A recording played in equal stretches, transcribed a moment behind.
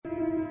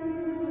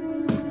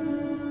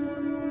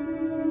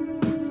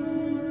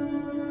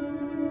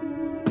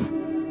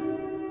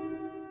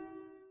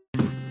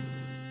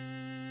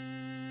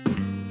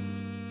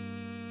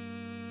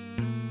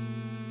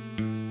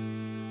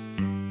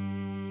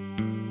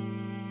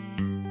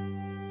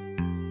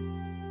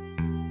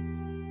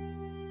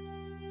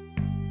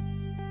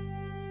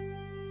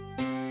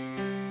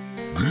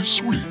This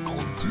week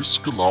on This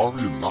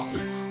Galarian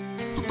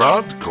Life, the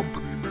Bad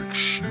Company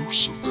makes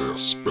use of their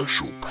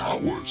special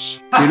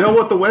powers. You know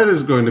what the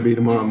weather's going to be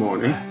tomorrow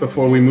morning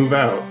before we move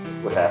out?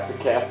 Would have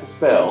to cast a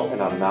spell,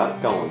 and I'm not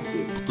going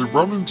to. But they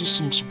run into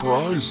some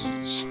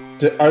surprises.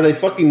 Are they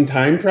fucking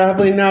time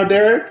traveling now,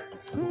 Derek?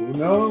 Who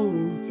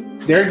knows?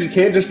 Derek, you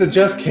can't just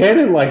adjust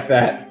canon like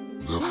that.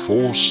 They're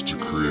forced to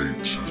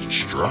create a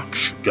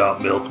distraction.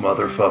 Got milk,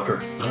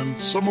 motherfucker. And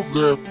some of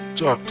their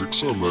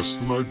tactics are less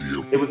than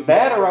ideal. It was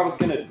that, or I was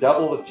going to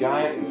double the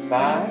giant in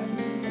size,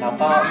 and I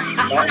thought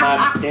that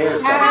might scare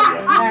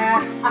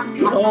some of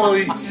you.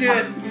 Holy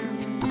shit.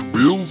 But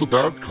will the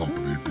Bad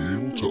Company be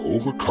able to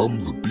overcome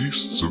the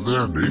beasts of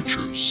their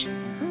natures?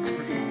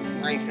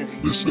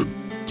 Listen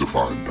to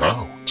find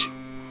out.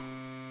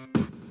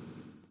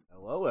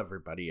 Hello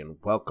everybody and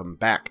welcome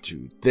back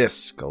to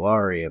This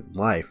Galarian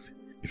Life.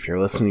 If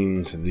you're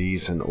listening to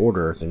these in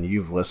order, then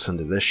you've listened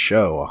to this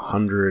show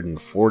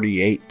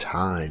 148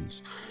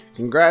 times.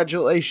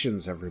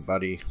 Congratulations,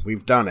 everybody.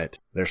 We've done it.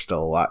 There's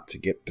still a lot to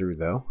get through,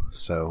 though.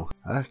 So,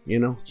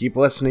 keep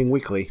listening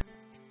weekly.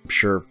 I'm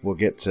sure we'll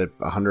get to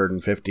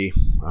 150,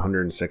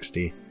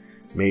 160,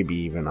 maybe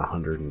even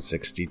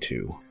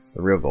 162.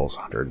 The real goal is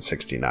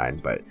 169,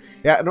 but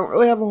yeah, I don't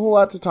really have a whole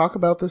lot to talk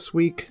about this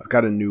week. I've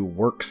got a new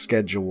work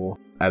schedule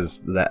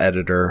as the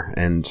editor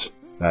and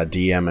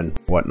DM and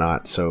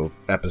whatnot, so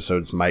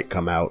episodes might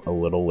come out a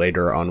little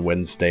later on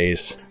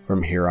Wednesdays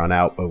from here on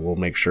out, but we'll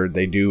make sure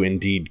they do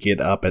indeed get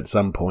up at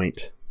some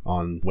point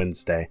on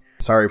Wednesday.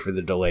 Sorry for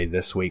the delay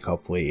this week.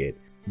 Hopefully it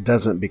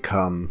doesn't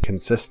become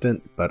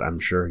consistent, but I'm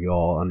sure you'll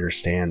all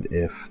understand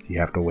if you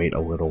have to wait a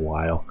little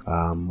while.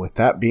 With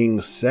that being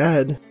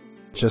said,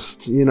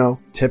 just,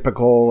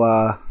 typical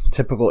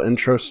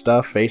intro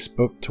stuff,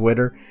 Facebook,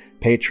 Twitter,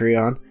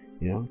 Patreon.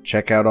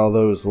 Check out all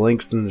those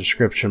links in the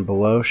description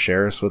below.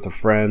 Share us with a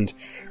friend.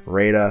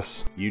 Rate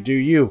us. You do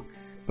you.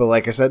 But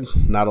like I said,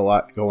 not a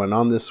lot going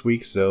on this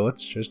week, so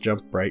let's just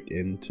jump right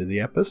into the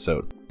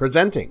episode.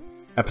 Presenting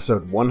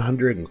episode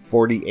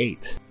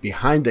 148,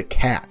 Behind a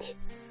Cat,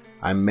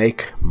 I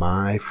Make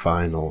My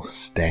Final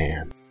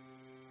Stand.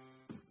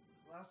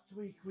 Last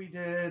week we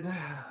did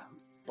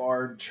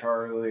Bard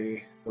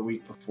Charlie. The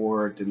week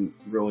before didn't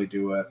really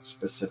do a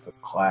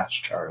specific class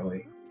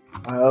Charlie.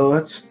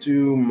 Let's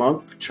do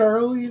Monk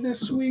Charlie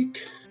this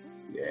week.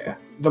 Yeah.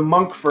 The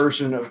monk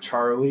version of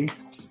Charlie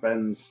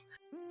spends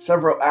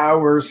several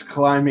hours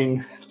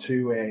climbing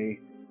to a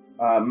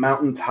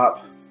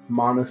mountaintop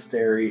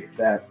monastery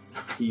that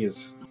he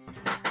has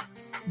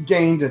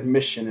gained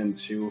admission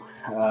into.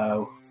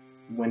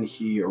 When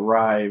he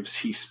arrives,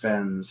 he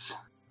spends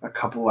a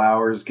couple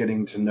hours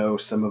getting to know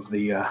some of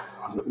the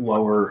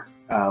lower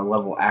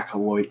level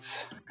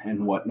acolytes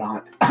and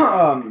whatnot,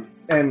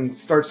 and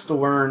starts to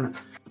learn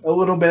a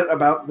little bit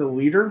about the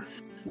leader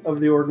of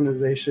the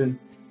organization.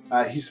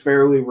 He's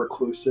fairly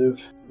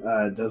reclusive,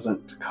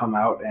 doesn't come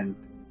out and,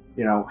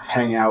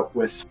 hang out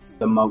with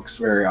the monks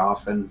very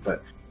often,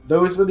 but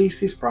those that he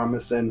sees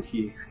promise in,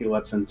 he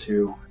lets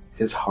into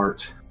his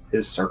heart,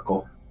 his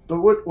circle.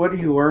 But what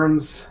he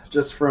learns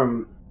just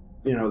from,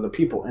 the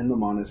people in the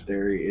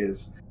monastery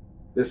is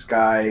this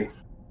guy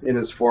in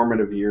his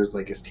formative years,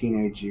 like his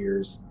teenage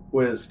years,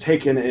 was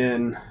taken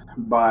in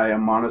by a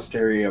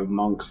monastery of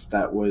monks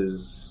that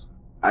was,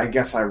 I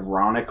guess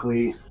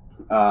ironically,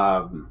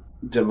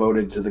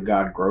 devoted to the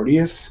god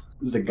Grodius,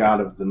 the god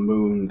of the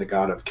moon, the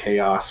god of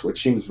chaos,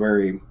 which seems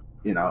very,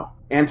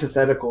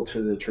 antithetical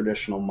to the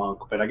traditional monk,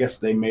 but I guess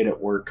they made it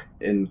work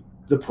in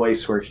the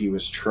place where he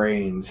was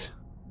trained.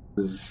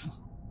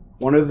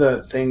 One of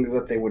the things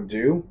that they would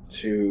do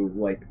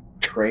to,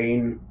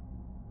 train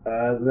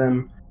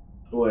them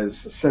was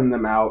send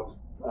them out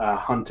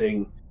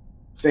hunting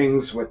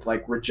things with,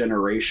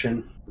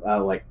 regeneration,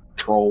 like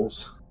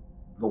trolls.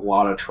 A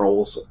lot of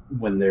trolls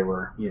when they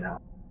were,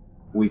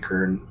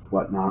 weaker and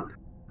whatnot.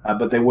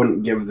 But they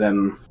wouldn't give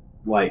them,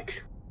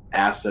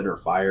 acid or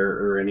fire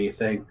or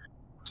anything.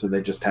 So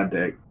they just had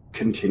to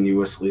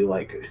continuously,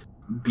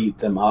 beat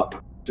them up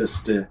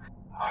just to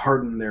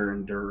harden their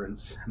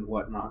endurance and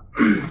whatnot.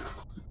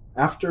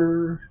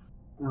 After,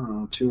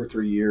 2 or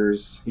 3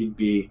 years, he'd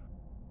be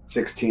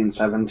 16,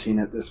 17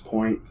 at this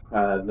point.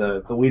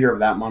 The leader of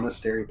that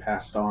monastery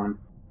passed on,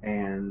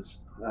 and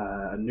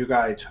a new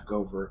guy took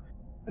over.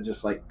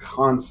 Just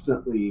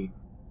constantly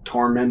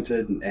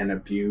tormented and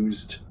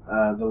abused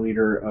the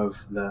leader of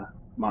the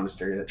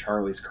monastery that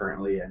Charlie's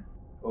currently in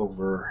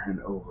over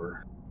and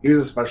over. He was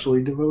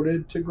especially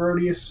devoted to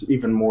Grodius,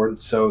 even more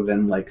so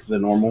than the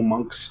normal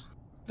monks.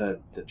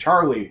 The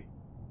Charlie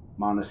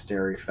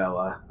monastery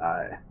fella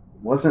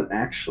wasn't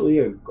actually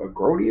a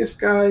Grodius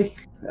guy,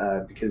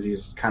 because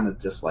he's kind of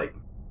just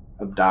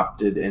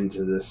adopted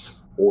into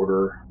this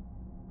order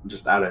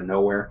just out of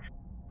nowhere.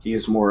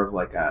 He's more of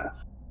a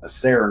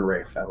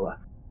Sarenrae fella.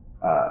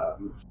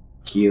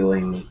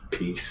 Healing,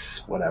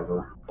 peace,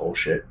 whatever,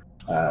 bullshit.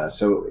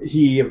 So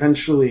he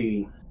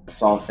eventually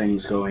saw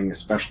things going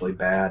especially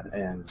bad,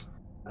 and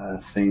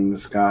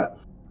things got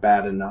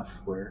bad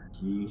enough where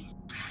he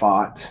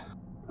fought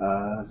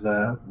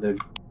the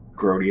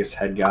Grodius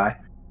head guy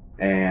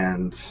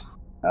and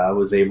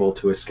was able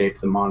to escape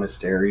the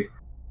monastery.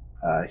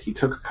 He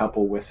took a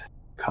couple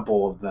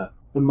of the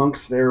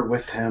monks there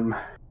with him,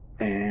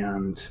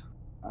 and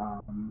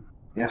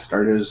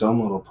started his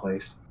own little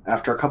place.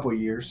 After a couple of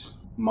years,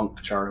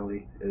 Monk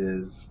Charlie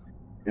is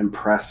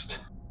impressed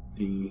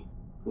the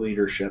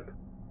leadership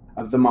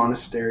of the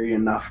monastery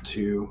enough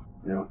to,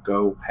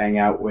 go hang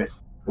out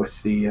with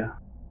the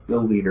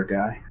leader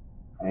guy,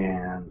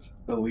 and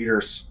the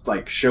leader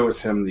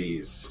shows him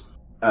these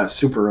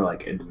super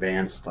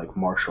advanced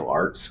martial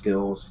arts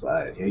skills.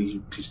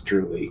 He's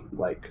truly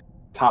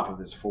top of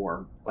his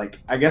form.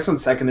 I guess in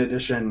second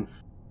edition,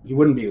 he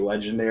wouldn't be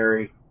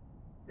legendary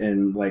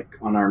in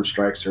unarmed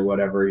strikes or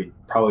whatever. He'd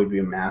probably be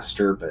a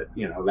master, but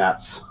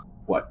that's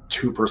what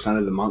 2%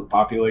 of the monk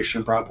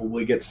population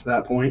probably gets to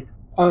that point.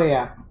 Oh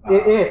yeah,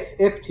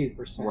 if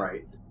 2%.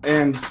 Right.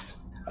 And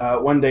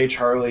one day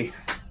Charlie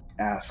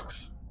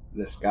asks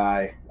this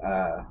guy,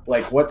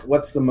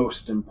 what's the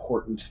most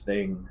important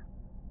thing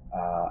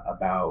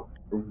about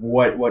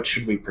what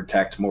should we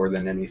protect more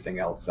than anything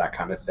else, that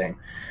kind of thing,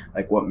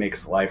 what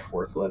makes life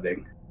worth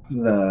living.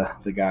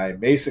 The guy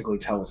basically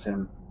tells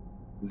him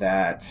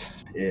that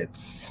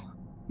it's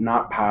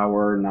not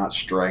power, not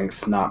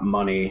strength, not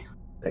money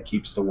that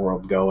keeps the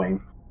world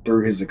going.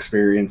 Through his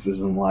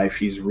experiences in life,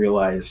 he's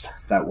realized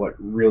that what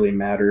really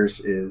matters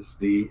is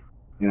the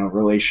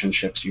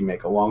relationships you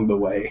make along the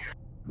way,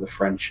 the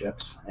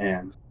friendships,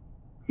 and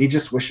he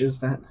just wishes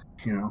that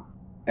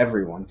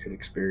everyone could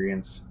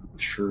experience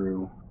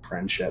true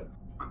friendship.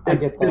 I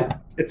get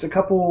that. It's a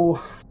couple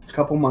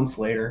months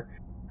later.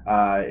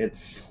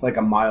 It's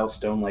a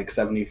milestone,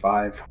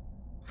 75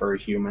 for a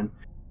human.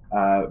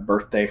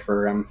 Birthday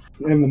for him.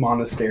 And the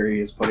monastery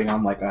is putting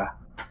on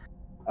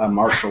a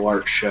martial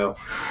arts show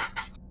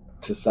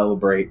to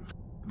celebrate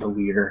the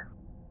leader.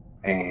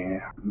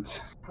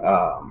 And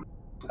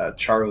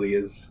Charlie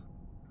is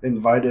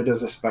invited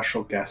as a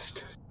special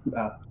guest.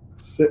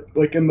 Sit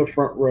in the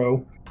front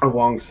row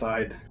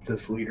alongside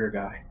this leader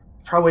guy.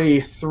 Probably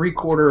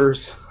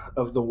 3/4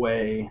 of the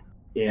way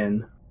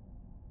in,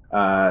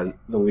 the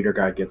leader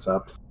guy gets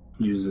up,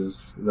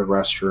 uses the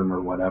restroom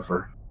or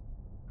whatever.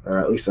 Or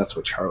at least that's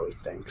what Charlie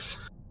thinks.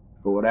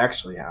 But what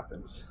actually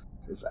happens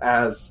is,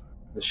 as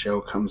the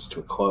show comes to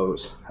a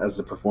close, as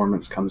the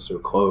performance comes to a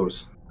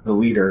close, the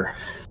leader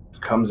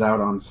comes out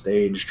on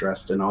stage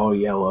dressed in all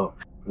yellow,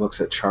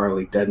 looks at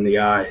Charlie dead in the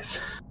eyes,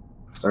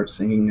 starts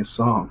singing his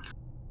song.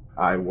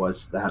 I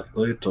was that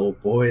little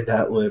boy,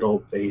 that little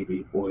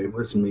baby boy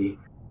was me.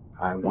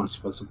 I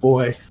once was a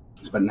boy,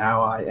 but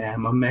now I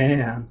am a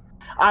man.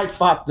 I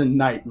fought the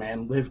night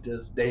man, lived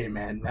as day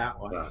man. Now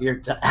I'm here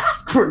to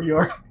ask for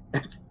your...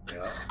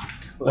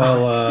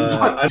 Well,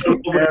 I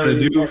don't know what we're going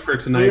to do for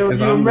tonight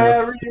because I'm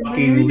going to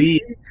fucking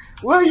leave.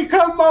 Will you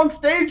come on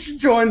stage to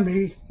join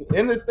me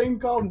in this thing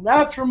called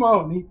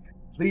matrimony?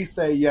 Please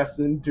say yes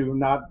and do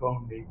not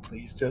bone me.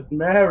 Please just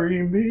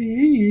marry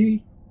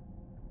me.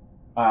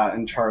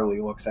 And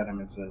Charlie looks at him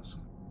and says,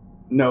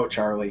 "No,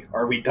 Charlie,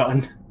 are we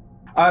done?"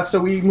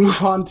 So we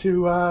move on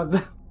to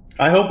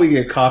I hope we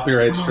get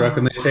copyright struck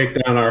and they take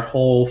down our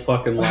whole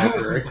fucking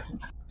library.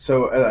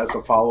 So as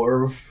a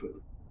follower of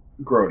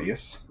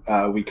Grodius,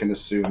 we can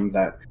assume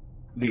that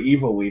the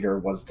evil leader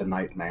was the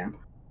night man.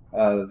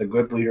 The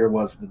good leader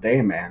was the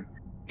day man.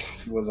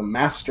 He was a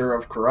master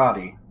of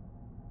karate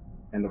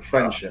and of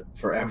friendship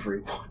for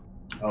everyone.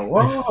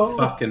 I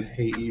fucking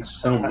hate you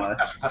so much.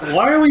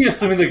 Why are we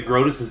assuming that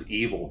Grotus is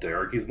evil,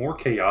 Derek? He's more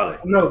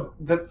chaotic. No,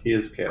 he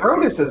is chaotic.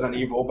 Grodius isn't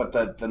evil, but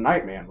the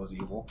night man was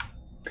evil.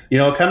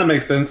 It kind of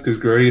makes sense because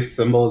Grodius'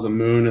 symbol is a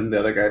moon and the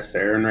other guy's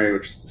Sarenrae,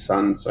 which is the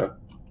sun, so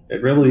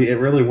it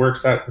really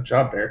works out. Good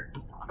job, Derek.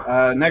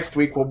 Next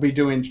week we'll be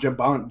doing John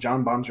Bon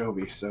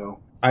Jovi, so...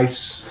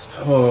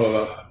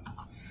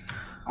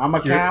 I'm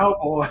a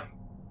cowboy.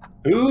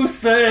 Who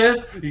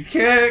says you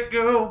can't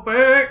go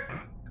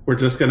back? We're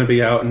just going to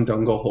be out in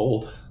Dungle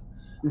Hold,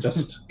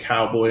 just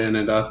cowboying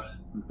it up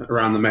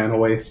around the Mana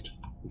Waste.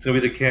 It's going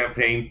to be the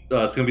campaign.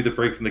 It's going to be the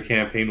break from the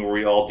campaign where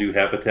we all do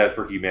Habitat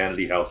for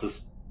Humanity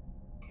houses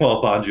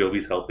while Bon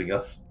Jovi's helping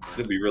us. It's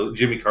going to be really...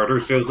 Jimmy Carter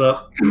shows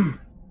up.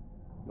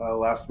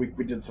 Last week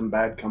we did some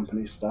Bad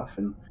Company stuff,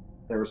 and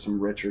there was some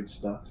Richard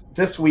stuff.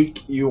 This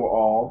week you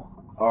all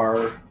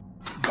are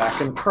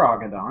back in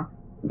Krogadon.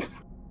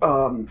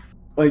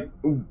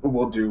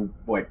 We'll do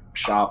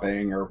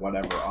shopping or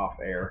whatever off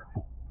air.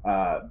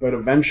 But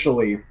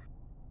eventually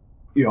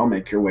you all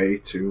make your way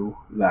to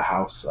the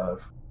house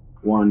of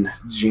one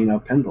Gina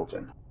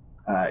Pendleton.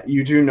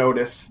 You do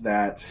notice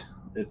that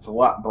it's a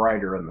lot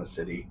brighter in the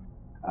city,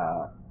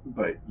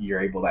 but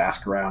you're able to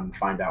ask around and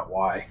find out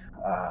why.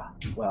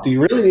 Do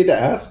you really need to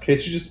ask?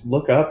 Can't you just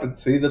look up and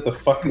see that the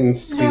fucking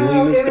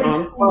ceiling is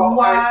gone?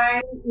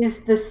 Why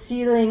is the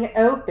ceiling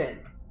open?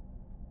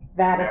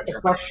 That is the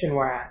question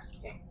we're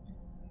asking.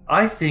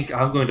 I think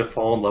I'm going to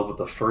fall in love with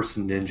the first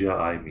ninja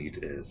I meet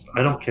is.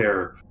 I don't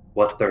care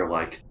what they're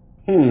like.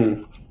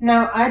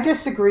 No, I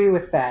disagree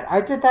with that. I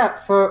did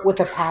that with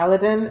a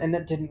paladin, and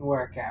it didn't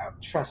work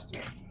out. Trust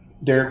me.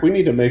 Derek, we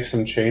need to make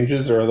some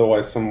changes, or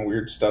otherwise some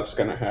weird stuff's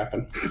gonna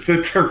happen. The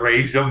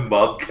Teresia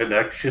Mug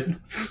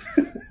connection.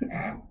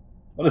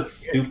 What a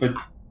stupid...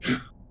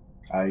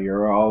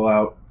 You're all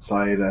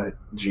outside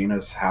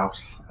Gina's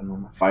house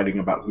and fighting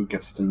about who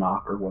gets to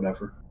knock or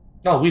whatever.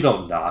 No, we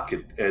don't knock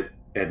at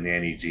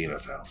Nanny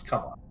Gina's house.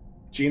 Come on.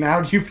 Gina,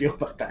 how do you feel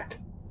about that?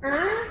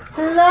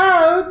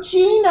 Hello,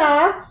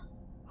 Gina.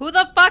 Who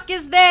the fuck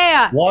is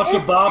there? Watch the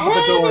It's Bob at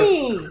the door.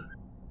 Penny.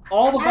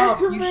 All the And Bobs.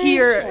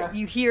 Teresia.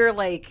 You hear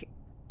like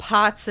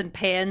pots and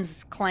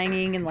pans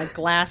clanging and like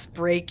glass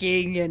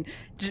breaking and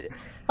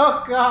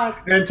Oh God.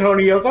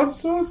 Antonio's, I'm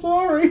so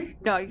sorry.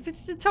 no,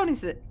 Tony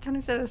said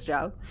his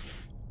job.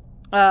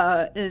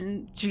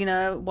 And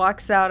Gina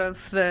walks out of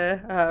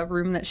the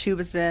room that she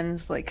was in,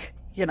 is like,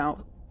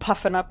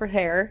 puffing up her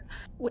hair.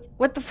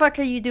 What the fuck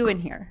are you doing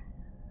here?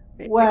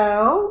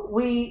 Well,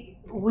 we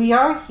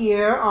are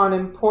here on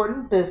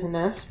important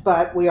business,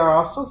 but we are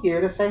also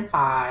here to say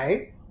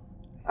hi.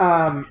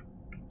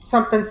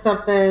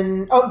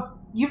 Something. Oh,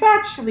 you've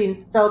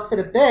actually felt it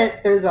a bit.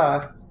 There's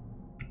a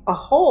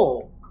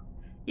hole.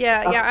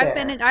 Yeah, up I've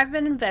there.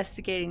 been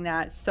investigating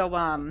that.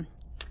 So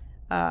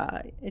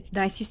it's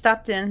nice you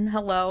stopped in.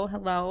 Hello.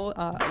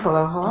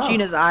 Hello.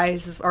 Gina's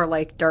eyes are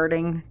like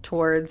darting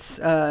towards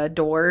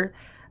door.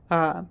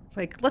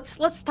 Like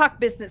let's talk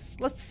business.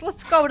 Let's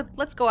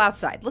go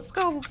outside. Let's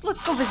go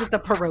visit the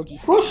pierogi.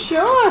 For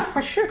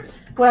sure.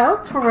 Well,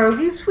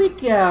 pierogies we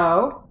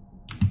go.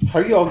 How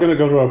are you all gonna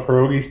go to a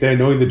pierogi stand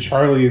knowing that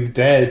Charlie is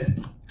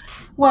dead?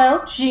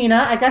 Well,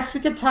 Gina, I guess we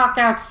could talk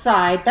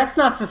outside. That's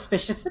not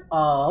suspicious at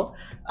all.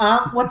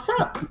 What's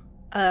up?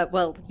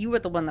 Well, you were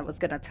the one that was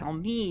gonna tell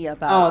me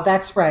about. Oh,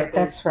 that's right.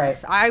 That's right.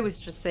 So I was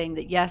just saying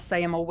that yes, I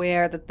am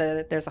aware that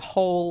there's a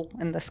hole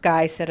in the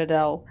Sky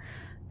Citadel.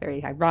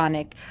 Very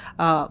ironic.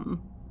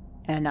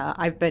 And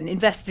I've been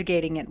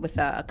investigating it with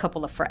a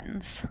couple of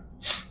friends.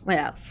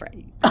 Well,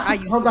 I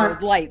use Hold the on.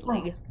 word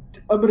lightly.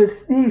 I'm gonna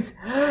sneeze.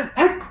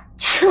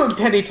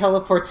 Penny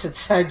teleports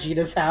inside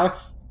Gina's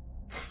house.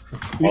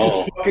 You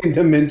just fucking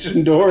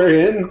dimension door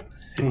in.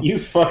 You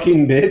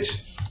fucking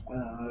bitch.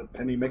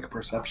 Penny, make a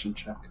perception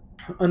check.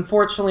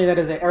 Unfortunately, that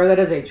is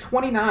a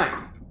 29.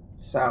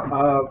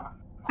 So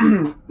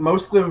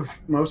Most of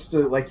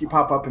like you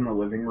pop up in the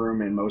living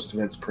room and most of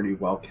it's pretty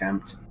well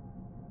kept.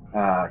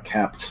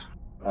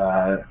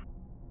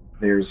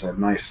 There's a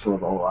nice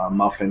little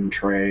muffin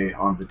tray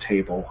on the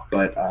table,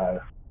 but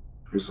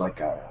there's like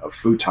a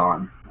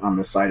futon on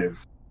the side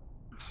of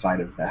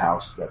the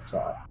house that's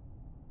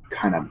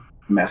kind of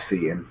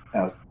messy. And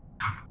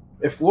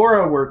if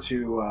Laura were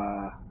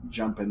to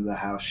jump into the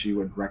house, she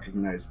would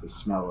recognize the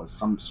smell as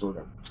some sort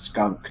of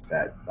skunk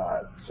that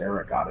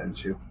Sarah got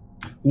into.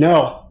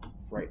 No.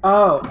 Right.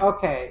 Oh,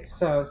 okay.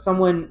 So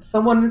someone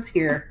is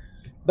here,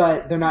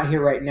 but they're not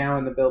here right now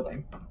in the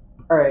building.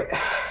 All right.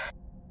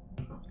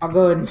 I'll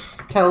go and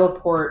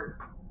teleport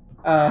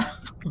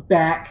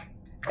back,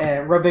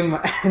 rub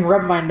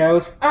my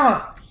nose.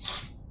 Oh,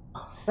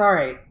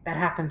 sorry. That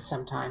happens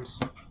sometimes.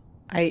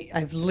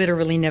 I've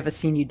literally never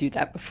seen you do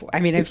that before.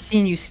 I mean, I've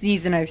seen you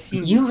sneeze and I've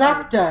seen You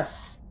left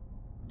us.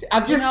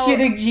 I'm just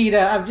kidding, Gina.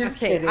 I'm just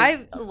kidding.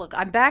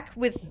 I'm back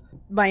with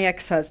my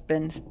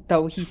ex-husband,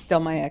 though he's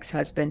still my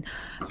ex-husband,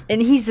 and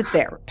he's a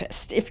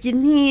therapist. If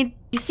you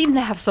seem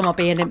to have some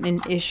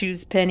abandonment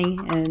issues, Penny,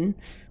 and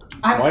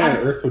why on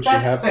earth would she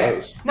have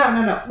those?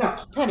 No.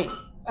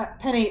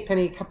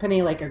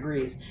 Penny like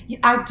agrees.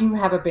 I do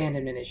have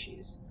abandonment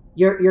issues.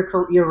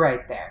 You're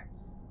right there.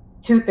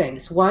 Two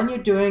things. One, you're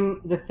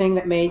doing the thing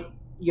that made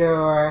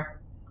your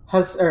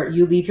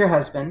you leave your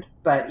husband,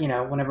 but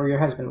whenever your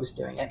husband was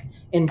doing it.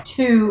 And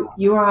two,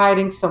 you were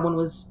hiding. Someone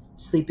was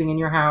sleeping in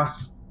your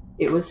house.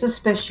 It was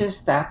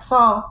suspicious. That's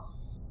all.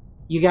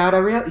 You got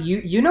a real.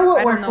 You know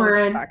what work we're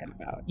in. Talking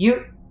about.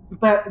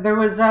 But there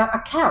was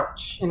a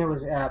couch and it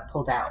was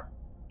pulled out.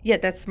 Yeah,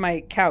 that's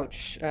my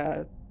couch.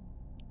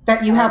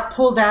 That you have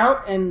pulled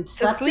out and To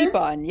slept sleep in?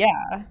 on,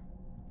 yeah.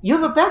 You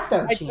have a bed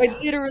though, Gina. I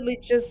literally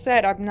just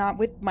said I'm not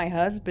with my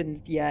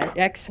husband yet,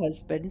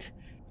 ex-husband.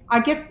 I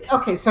get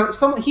okay.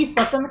 So he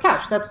slept on the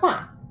couch. That's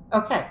fine.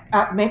 Okay,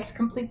 makes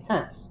complete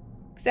sense.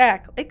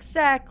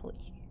 Exactly.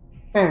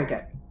 Very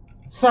good.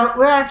 So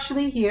we're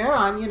actually here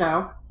on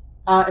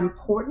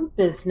important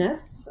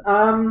business.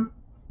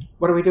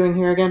 What are we doing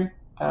here again?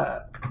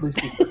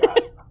 Lucy forgot.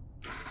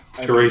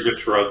 Teresia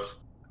shrugs.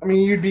 I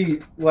mean, you'd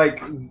be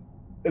like,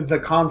 the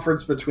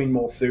conference between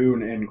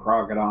Multhune and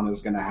Krogadon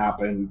is going to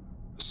happen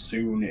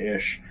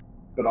soon-ish,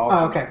 but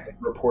also just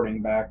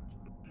reporting back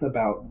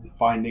about the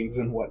findings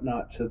and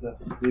whatnot to the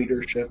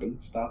leadership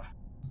and stuff.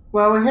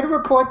 Well, we're here to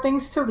report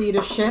things to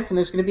leadership, and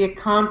there's going to be a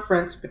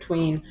conference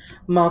between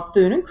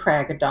Multhune and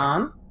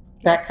Krogadon,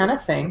 that kind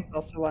of thing. It's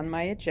also on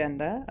my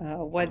agenda.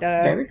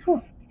 Very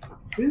cool.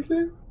 Is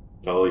it?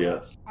 Oh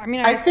yes. I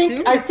mean, I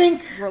think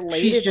it's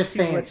related she's just to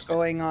saying what's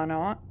going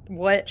on.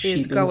 What She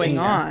is being going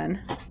Gina. on?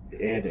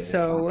 It is.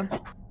 So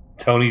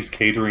Tony's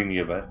catering the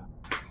event.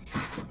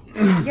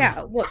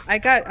 yeah, look, I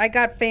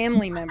got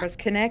family members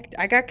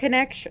I got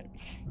connections.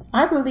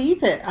 I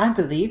believe it.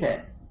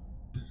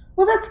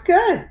 Well, that's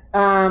good.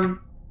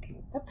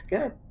 That's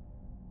good.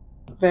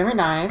 Very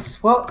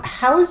nice. Well,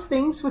 how is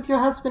things with your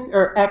husband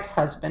or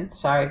ex-husband?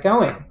 Sorry,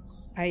 going?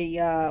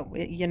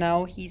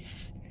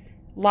 He's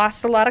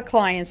lost a lot of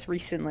clients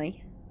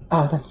recently.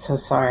 Oh, I'm so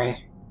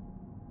sorry.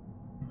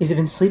 Has he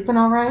been sleeping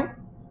all right?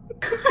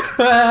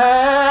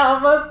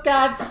 Almost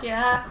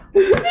gotcha.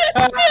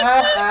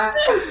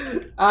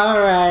 All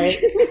right.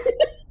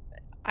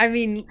 I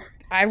mean,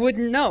 I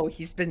wouldn't know.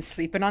 He's been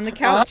sleeping on the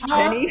couch,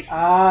 Penny.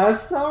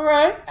 It's all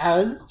right. I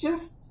was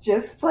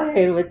just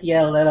playing with you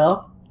a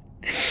little.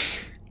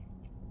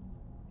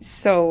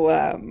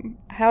 So,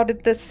 how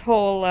did this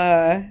whole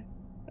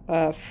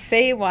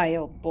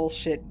Feywild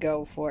bullshit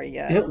go for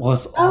you? It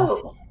was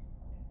awful.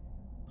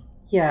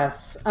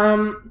 Yes.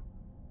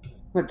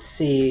 Let's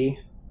see.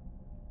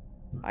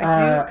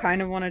 I do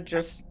kind of want to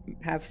just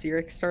have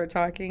Cyrix start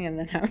talking and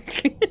then have...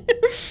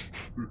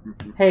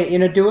 Hey,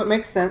 do what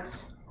makes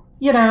sense.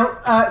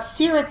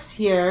 Cyrix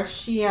here,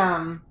 she,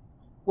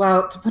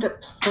 well, to put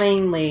it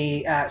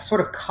plainly, sort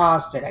of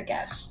caused it, I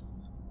guess.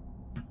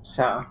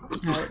 So.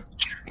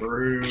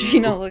 True.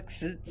 Gina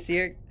looks at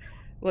Cyrix.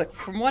 Look,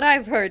 from what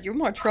I've heard, you're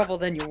more trouble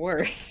than you're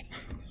worth.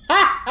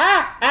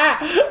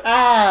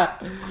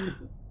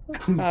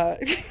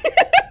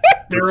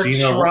 Derek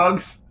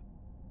shrugs.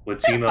 What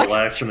Gina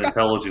lacks in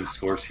intelligence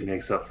score, she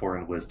makes up for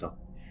in wisdom.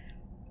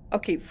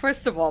 Okay,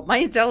 first of all, my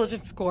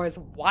intelligence score is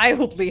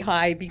wildly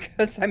high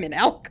because I'm an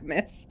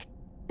alchemist.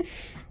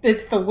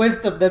 It's the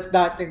wisdom that's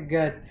not too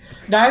good.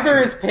 Neither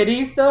is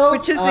Penny's, though.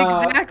 Which is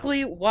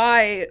exactly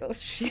why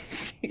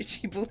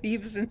she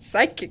believes in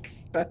psychic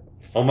stuff.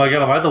 Oh my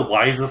god, am I the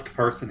wisest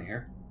person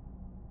here?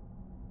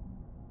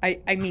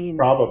 I mean...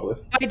 Probably.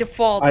 By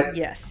default,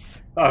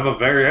 yes. I have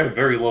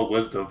very low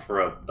wisdom for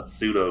a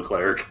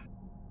pseudo-cleric.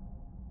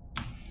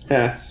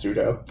 Yeah,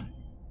 pseudo.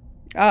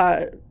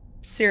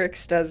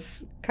 Cyrix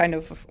does kind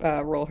of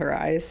roll her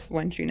eyes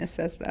when Gina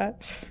says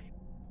that.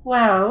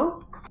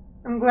 Well,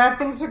 I'm glad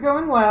things are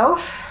going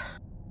well.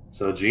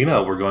 So,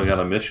 Gina, we're going on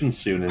a mission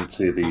soon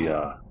into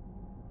the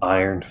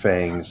Iron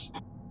Fang's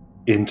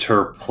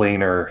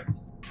interplanar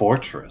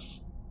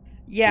fortress.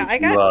 Yeah, I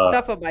got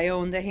stuff of my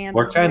own to handle.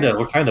 We're kind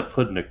of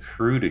putting a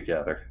crew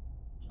together.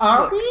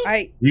 Are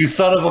we? You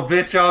son of a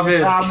bitch! I'm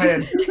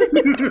in.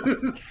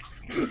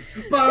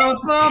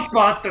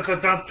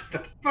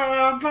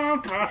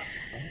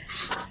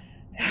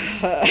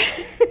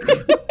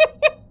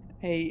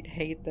 I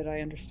hate that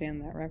I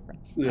understand that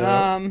reference.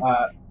 Yeah.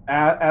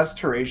 As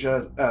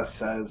Teresia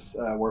says,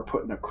 we're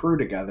putting a crew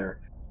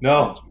together.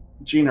 No.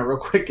 Gina, real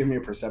quick, give me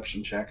a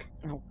perception check.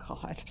 Oh,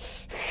 God.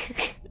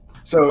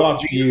 So,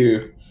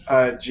 you.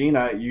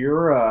 Gina,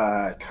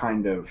 you're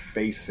kind of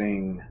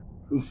facing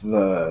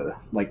the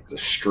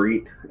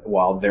street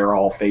while they're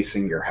all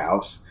facing your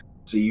house.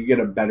 So you get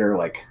a better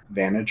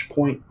vantage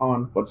point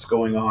on what's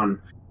going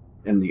on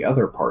in the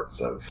other parts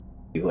of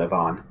you live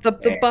on.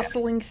 The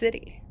bustling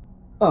city.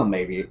 Oh,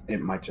 maybe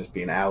it might just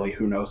be an alley.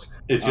 Who knows?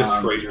 It's just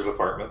Fraser's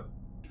apartment.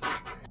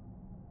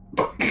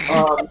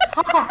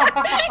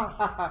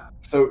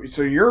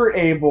 So you're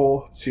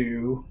able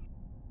to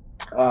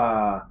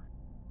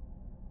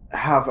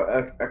have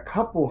a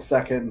couple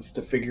seconds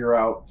to figure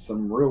out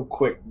some real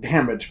quick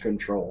damage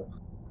control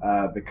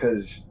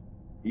because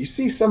you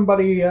see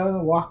somebody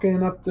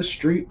walking up the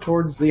street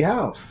towards the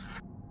house.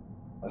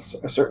 A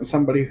certain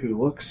somebody who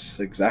looks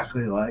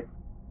exactly like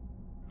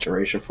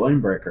Teresia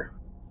Flamebreaker.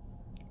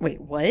 Wait,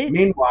 what?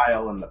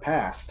 Meanwhile, in the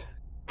past...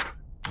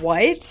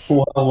 What?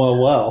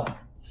 Well.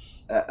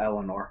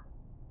 Eleanor.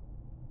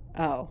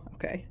 Oh,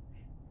 okay.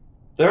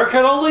 There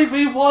can only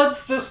be one,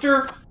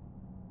 sister!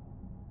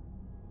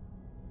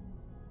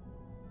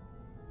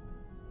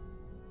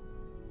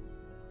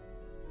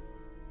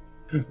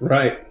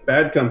 Right,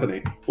 Bad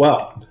Company.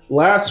 Well,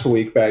 last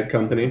week, Bad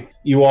Company,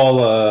 you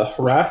all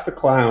harassed a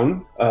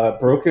clown,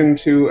 broke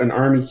into an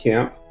army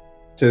camp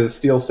to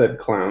steal said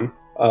clown,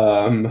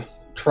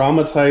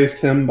 traumatized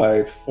him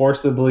by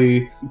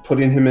forcibly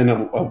putting him in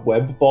a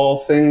web ball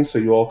thing so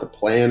you all could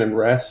plan and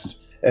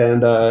rest,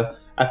 and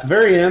at the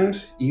very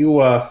end,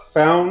 you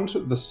found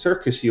the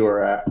circus you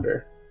were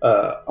after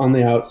on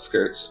the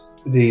outskirts.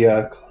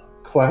 The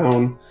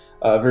clown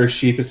very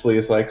sheepishly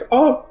is like,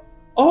 "Oh,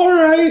 all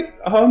right,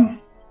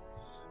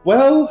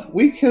 well,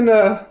 we can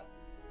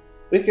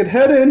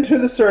head into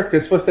the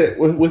circus with it.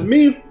 With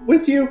me,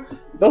 with you,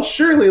 they'll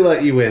surely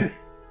let you in.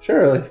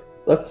 Surely.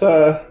 Let's,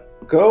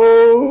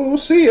 go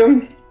see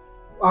him."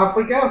 Off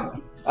we go.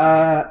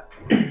 I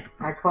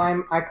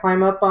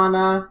climb up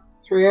on,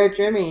 Three-Eyed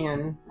Jimmy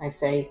and I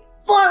say,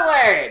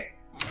 "Forward!"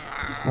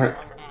 Right.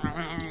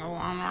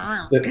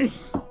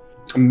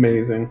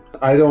 Amazing.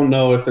 I don't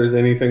know if there's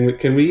anything,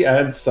 can we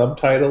add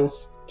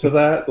subtitles to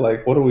that?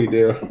 What do we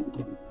do?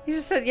 You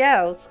just said,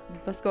 yeah,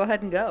 let's go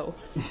ahead and go.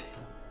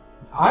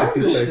 I If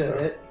you say understood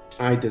so. it.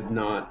 I did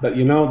not. But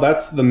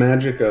that's the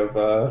magic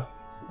of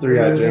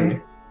Three-Eyed Jimmy.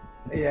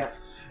 Yeah.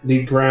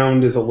 The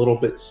ground is a little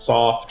bit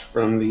soft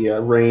from the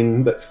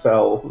rain that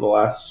fell the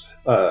last,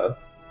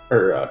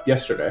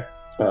 yesterday.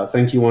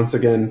 Thank you once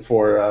again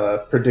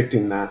for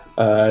predicting that.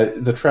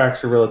 The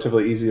tracks are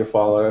relatively easy to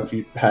follow if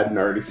you hadn't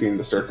already seen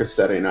the circus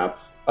setting up.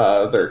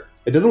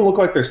 It doesn't look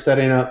like they're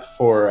setting up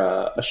for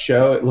a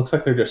show. It looks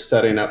like they're just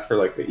setting up for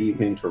like the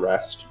evening to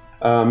rest.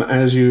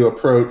 As you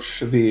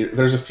approach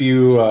there's a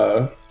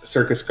few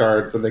circus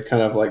guards, and they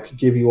kind of like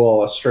give you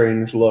all a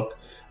strange look.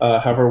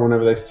 However,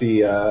 whenever they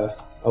see,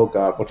 oh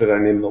god, what did I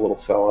name the little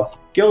fella?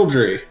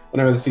 Gildry.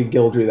 Whenever they see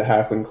Gildry, the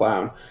halfling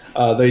clown,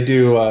 they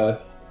do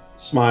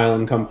smile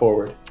and come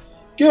forward.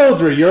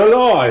 Gildry, you're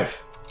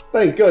alive!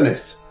 Thank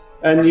goodness.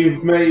 And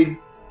you've made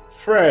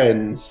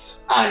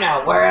friends. Oh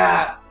no,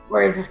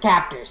 where's his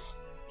captors?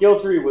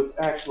 Gildry was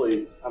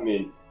actually,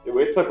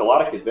 it took a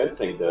lot of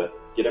convincing to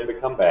get him to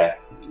come back.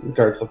 The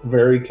guards look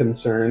very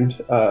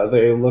concerned.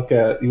 They look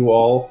at you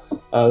all.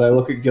 They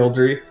look at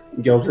Gildry.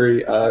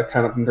 Gildry,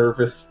 kind of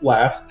nervous,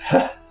 laughs.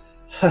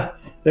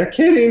 They're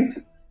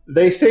kidding.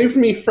 They saved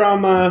me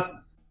from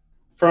the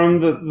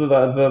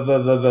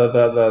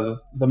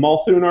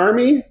Malthun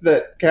army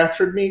that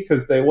captured me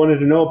because they wanted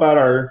to know about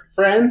our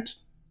friend.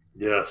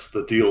 Yes,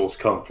 the deal's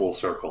come full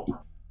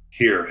circle.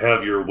 Here,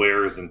 have your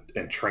wares and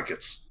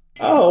trinkets.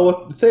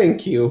 Oh,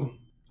 thank you.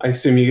 I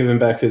assume you give him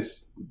back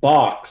his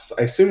box.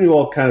 I assume you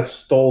all kind of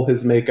stole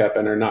his makeup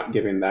and are not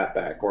giving that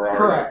back, or are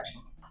Correct.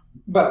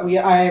 But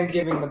I am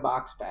giving the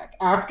box back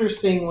after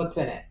seeing what's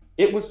in it.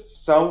 It was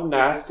so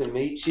nice to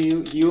meet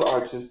you. You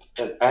are just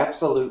an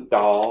absolute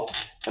doll,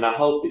 and I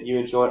hope that you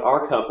enjoyed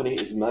our company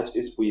as much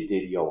as we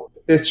did yours.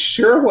 It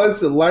sure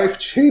was a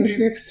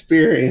life-changing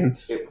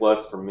experience. It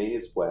was for me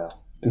as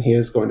well. And he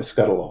is going to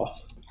scuttle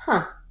off.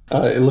 Huh.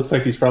 It looks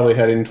like he's probably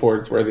heading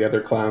towards where the other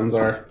clowns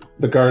are.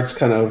 The guards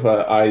kind of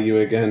eye you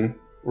again.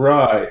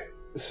 Right.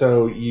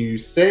 So you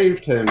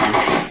saved him.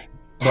 But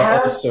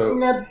also...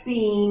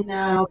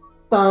 Turnabino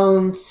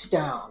Bone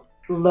Stone.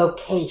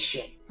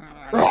 Location.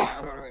 Yeah,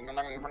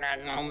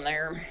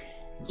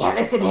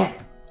 listen to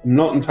him. I'm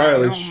not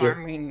entirely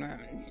sure.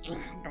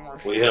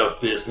 We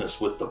have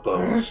business with the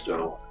Bone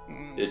Stone.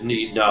 It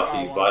need not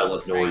be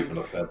violent nor even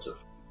offensive.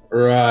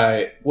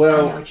 Right. I know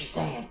Well, what you're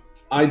saying.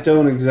 I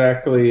don't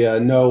exactly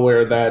know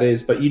where that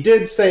is, but you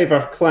did save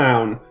a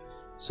clown,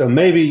 so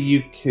maybe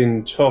you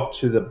can talk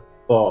to the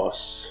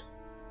boss,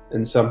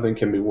 and something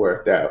can be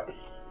worked out.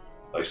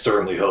 I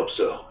certainly hope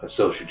so, and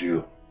so should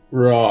you.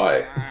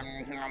 Right.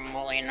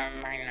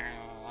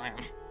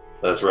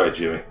 That's right,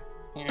 Jimmy.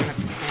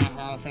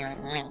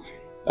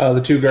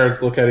 The two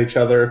guards look at each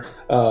other.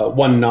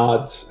 One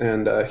nods,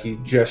 and he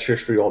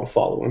gestures for you all to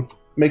follow him.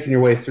 Making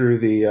your way through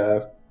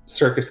the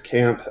circus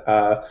camp,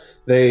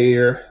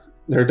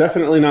 they're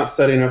definitely not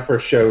setting up for a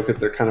show because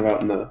they're kind of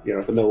out in the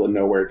the middle of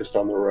nowhere, just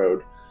on the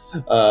road.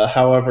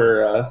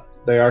 However,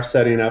 they are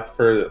setting up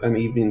for an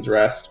evening's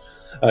rest.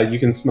 You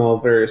can smell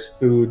various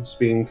foods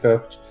being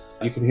cooked.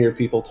 You can hear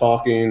people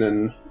talking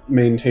and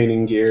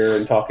maintaining gear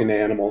and talking to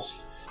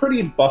animals.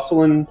 Pretty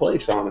bustling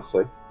place,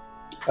 honestly.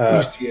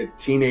 You see a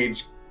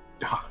teenage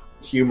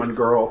human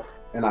girl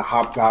and a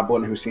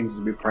hobgoblin who seems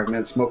to be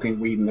pregnant smoking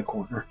weed in the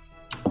corner.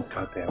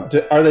 God damn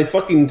it. Are they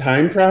fucking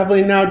time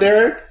traveling now,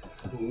 Derek?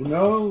 Who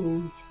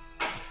knows?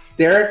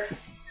 Derek,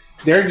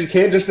 you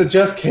can't just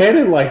adjust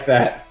canon like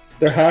that.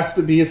 There has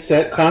to be a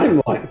set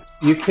timeline.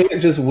 You can't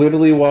just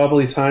wibbly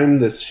wobbly time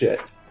this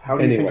shit. How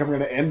do you think I'm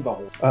going to end the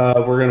whole?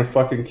 We're gonna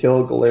fucking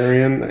kill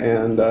Galarian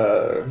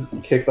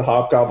and kick the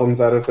hobgoblins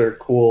out of their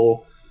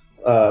cool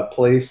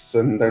place,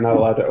 and they're not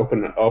allowed to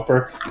open an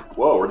upper.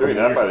 Whoa, we're doing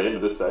that by the end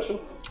of this session?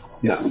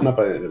 Yes. No, not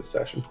by the end of the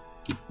session.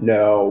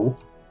 No.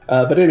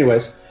 But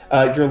anyways,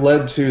 you're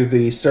led to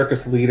the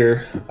circus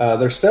leader.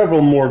 There's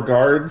several more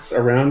guards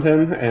around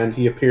him, and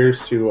he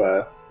appears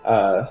to,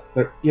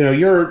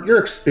 you're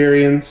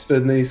experienced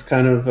in these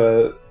kind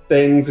of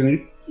things,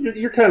 and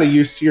you're kind of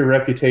used to your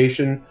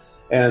reputation.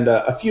 And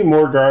a few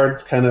more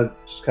guards kind of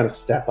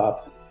step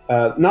up.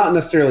 Not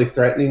necessarily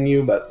threatening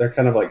you, but they're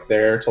kind of like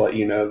there to let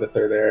you know that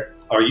they're there.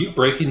 Are you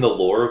breaking the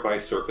lore of my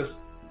circus?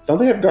 Don't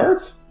they have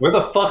guards? Where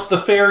the fuck's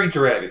the fairy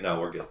dragon? No,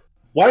 we're good.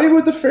 Why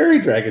would the fairy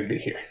dragon be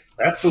here?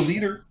 That's the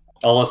leader.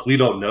 Unless we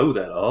don't know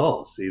that.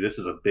 Oh, see, this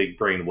is a big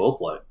brain will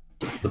play.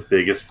 The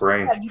biggest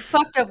brain. Yeah, you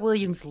fucked up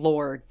William's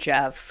lore,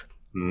 Jeff.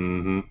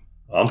 Mm-hmm.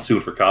 I'm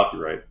suing for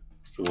copyright.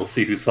 So we'll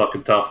see who's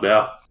fucking tough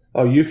now.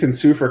 Oh, you can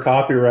sue for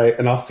copyright,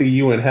 and I'll see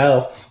you in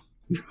hell.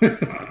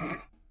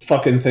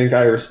 Fucking think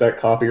I respect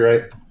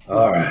copyright.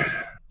 All right.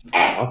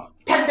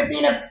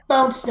 Turnabino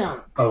Bone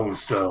Stone. Bone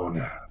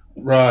Stone.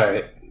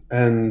 Right.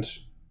 And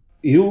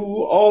you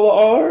all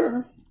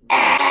are?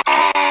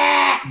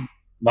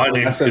 My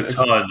name's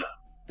Catan.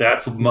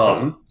 That's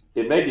Mum.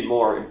 It may be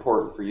more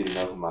important for you to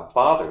know who my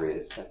father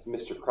is. That's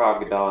Mr.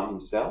 Krogadon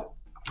himself.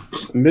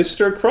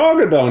 Mr.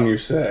 Krogadon, you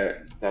say?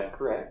 That's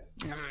correct.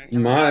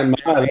 My,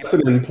 that's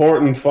an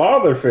important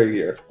father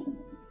figure.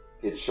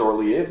 It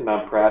surely is, and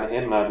I'm proud of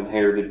him, and I've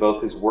inherited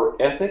both his work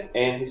ethic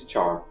and his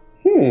charm.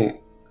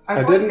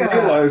 I didn't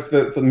realize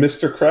that the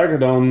Mr.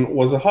 Krogadon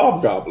was a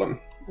hobgoblin.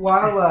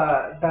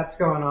 While that's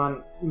going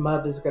on,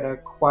 Mub is going to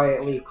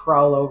quietly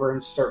crawl over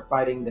and start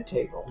biting the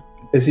table.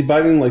 Is he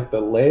biting like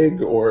the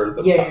leg or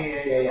the top?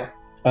 Yeah.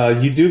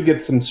 You do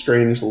get some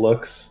strange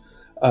looks.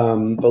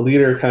 The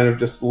leader kind of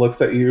just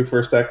looks at you for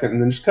a second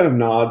and then just kind of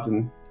nods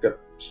and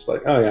just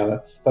like, oh yeah,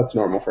 that's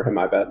normal for him,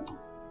 I bet.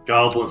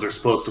 Goblins are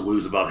supposed to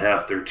lose about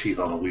half their teeth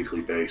on a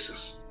weekly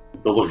basis.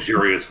 The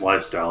luxurious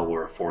lifestyle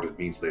we're afforded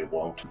means they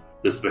won't.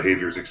 This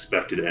behavior is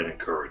expected and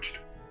encouraged.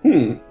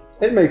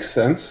 It makes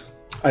sense.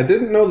 I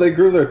didn't know they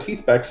grew their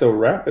teeth back so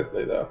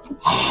rapidly, though.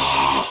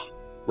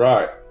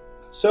 Right.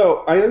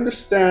 So, I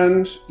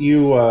understand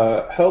you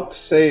helped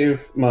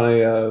save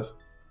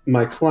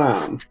my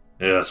clown.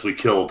 Yes, we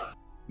killed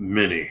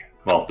many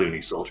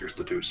Malthuni soldiers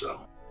to do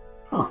so.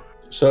 Huh.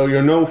 So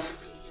you're no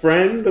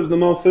friend of the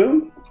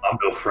Malthun? I'm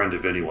no friend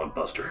of anyone,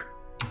 Buster.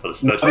 But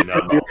especially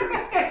not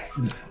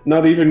Malthun.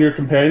 Not even your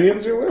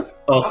companions you're with?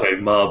 Okay,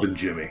 Mob and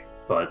Jimmy,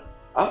 but...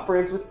 I'm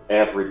friends with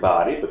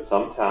everybody, but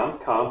sometimes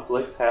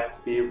conflicts have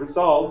to be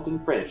resolved in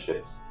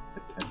friendships.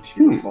 A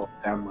tear falls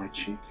down my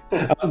cheek.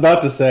 I was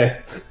about to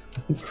say,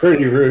 it's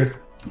pretty rude.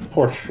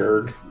 Poor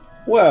Shurg.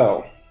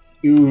 Well,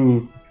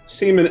 you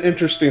seem an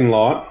interesting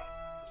lot.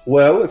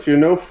 Well, if you're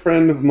no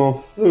friend of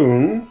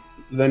Malthun,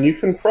 then you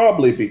can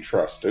probably be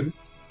trusted.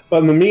 But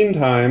in the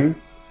meantime,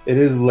 it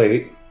is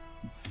late.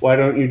 Why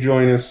don't you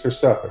join us for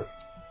supper?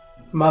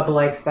 Mub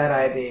likes that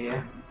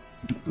idea.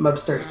 Mub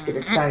starts to get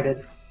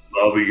excited.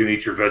 Mob, are you gonna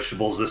eat your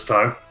vegetables this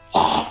time?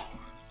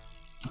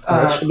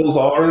 Vegetables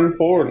are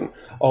important.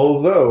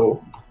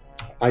 Although,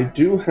 I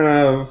do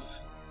have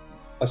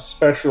a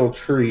special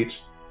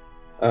treat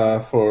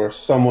for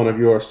someone of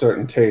your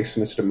certain taste,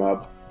 Mr.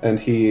 Mub. And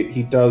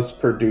he does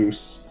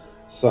produce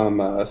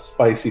some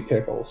spicy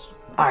pickles.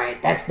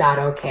 Alright, that's not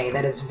okay.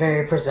 That is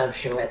very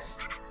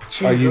presumptuous.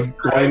 Are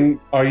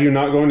you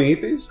not going to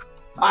eat these?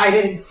 I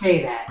didn't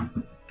say that.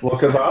 Well,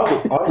 because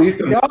I'll eat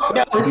them. No,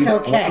 it's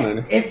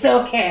okay. It's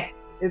okay.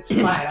 It's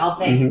fine. I'll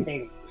take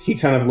things. He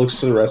kind of looks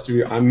to the rest of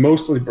you. I'm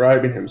mostly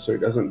bribing him so he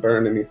doesn't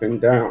burn anything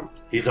down.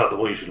 He's not the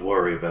one you should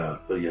worry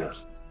about, but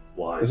yes.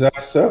 Why? Is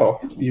that so?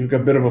 You've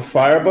got a bit of a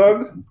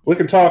firebug? We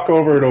can talk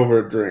over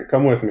a drink.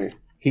 Come with me.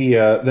 He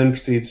then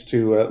proceeds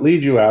to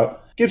lead you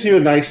out. Gives you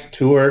a nice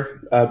tour.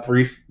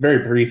 Very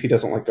brief. He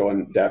doesn't like go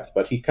in depth,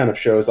 but he kind of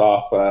shows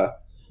off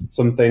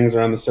some things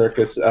around the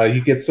circus.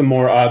 You get some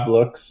more odd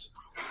looks.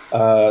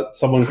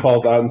 Someone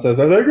calls out and says,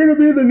 "Are they going to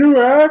be the new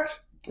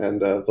act?"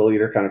 And the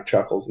leader kind of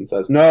chuckles and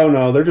says,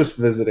 No, they're just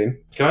visiting.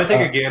 Can I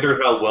take a gander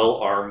at how well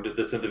armed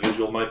this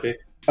individual might be?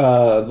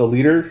 The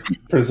leader,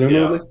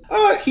 presumably?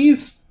 Yeah.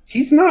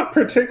 He's not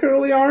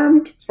particularly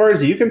armed, as far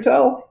as you can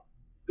tell.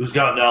 Who's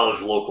got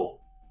knowledge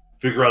local?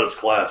 Figure out his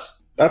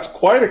class. That's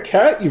quite a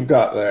cat you've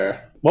got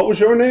there. What was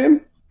your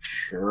name?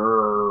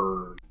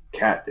 Sure.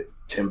 Cat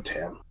Tim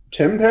Tam.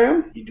 Tim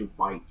Tam? He do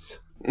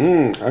bites.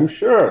 I'm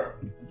sure.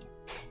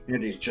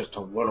 It is just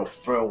a little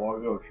fell I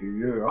go to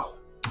you.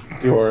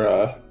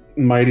 Your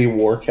mighty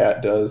war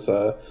cat does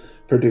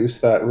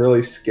produce that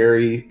really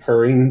scary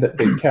purring that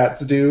big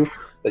cats do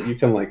that you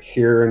can like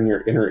hear in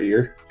your inner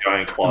ear.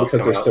 Giant claws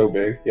because they're so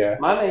big. Yeah.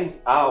 My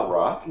name's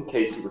Alrock, in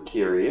case you were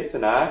curious,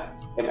 and I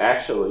am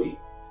actually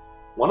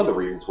one of the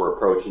reasons we're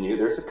approaching you.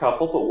 There's a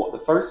couple, but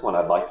the first one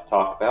I'd like to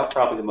talk about,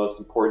 probably the most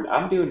important.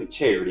 I'm doing a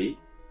charity,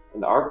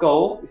 and our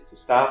goal is to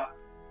stop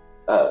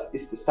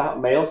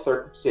male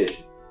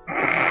circumcision.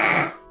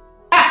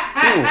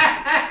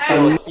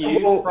 A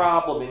huge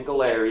problem in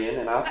Galarian,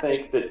 and I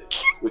think that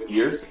with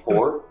your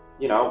support,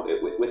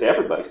 with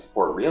everybody's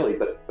support really,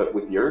 but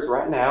with yours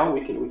right now,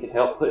 we can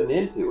help put an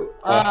end to it.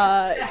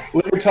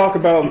 We can talk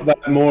about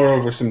that more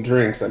over some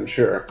drinks, I'm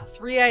sure.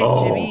 Three-eyed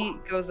Jimmy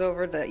goes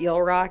over to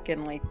Eelrock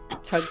and like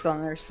tugs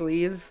on their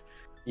sleeve.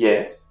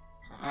 Yes.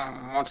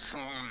 What's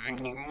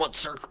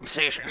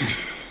circumcision?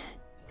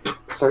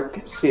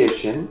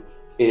 Circumcision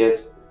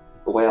is.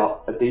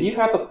 Well, do you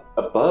have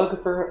a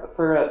bug for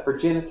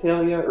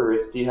genitalia, or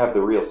do you have the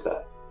real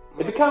stuff?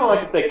 It'd be kind of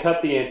like if they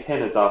cut the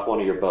antennas off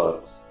one of your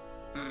bugs.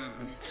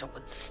 So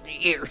it's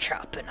the ear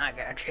chopping, I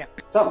got you.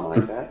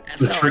 Something like that.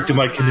 The trick to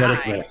my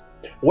kinetic man.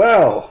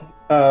 Well,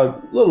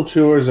 little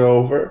tour's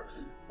over.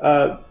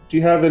 Do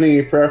you have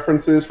any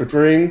preferences for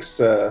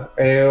drinks?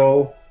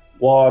 Ale,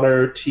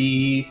 water,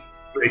 tea?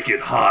 Make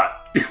it hot.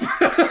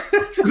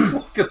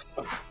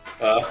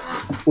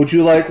 Would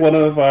you like one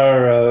of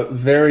our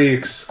very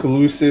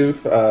exclusive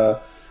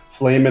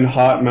Flamin'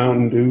 Hot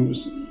Mountain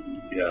Dews?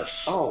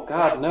 Yes. Oh,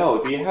 God,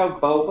 no. Do you have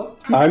boba?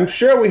 I'm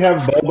sure we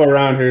have boba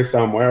around here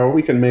somewhere, or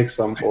we can make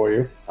some for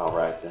you. All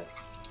right, then.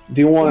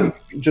 Do you want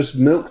just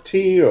milk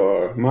tea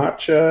or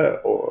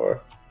matcha or...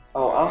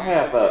 Oh, I'll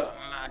have a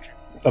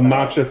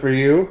matcha for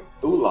you?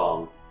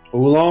 Oolong.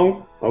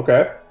 Oolong?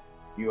 Okay.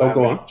 You have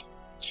go on.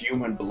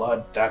 Human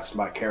blood, that's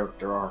my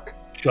character arc.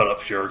 Shut up,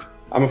 Shurg.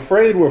 I'm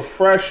afraid we're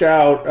fresh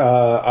out.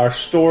 Our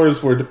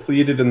stores were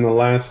depleted in the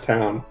last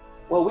town.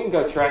 Well, we can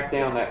go track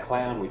down that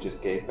clown we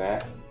just gave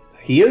back.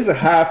 He is a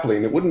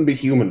halfling. It wouldn't be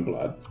human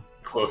blood.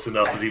 Close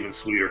enough is even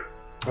sweeter.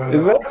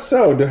 Is that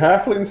so? Do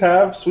halflings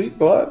have sweet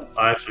blood?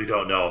 I actually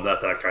don't know. I'm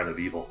not that kind of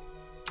evil.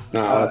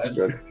 No, that's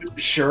good.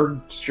 Sure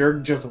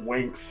just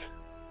winks.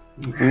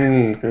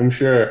 I'm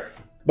sure.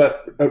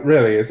 But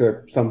really, is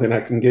there something I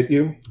can get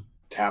you?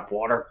 Tap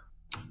water.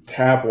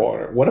 Tap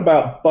water. What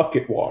about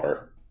bucket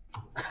water?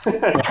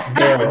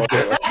 Barrel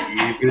water.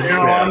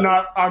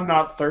 I'm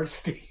not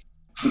thirsty.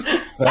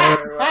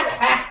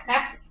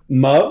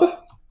 Mub?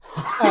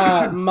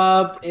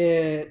 Mub,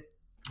 Can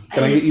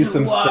I get you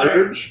some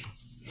surge?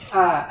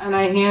 and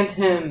I hand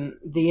him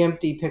the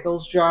empty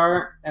pickles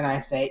jar, and I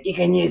say, "You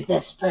can use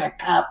this for a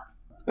cup."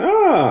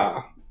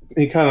 Ah.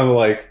 He kind of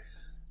like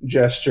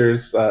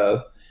gestures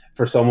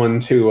for someone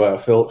to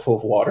fill it full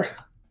of water.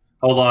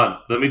 Hold on.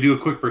 Let me do a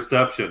quick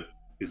perception.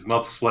 Is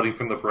Mup sweating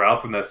from the brow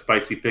from that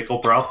spicy pickle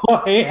broth?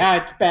 Oh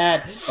yeah, it's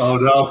bad. Oh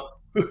no.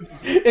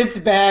 It's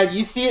bad.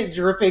 You see it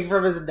dripping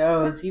from his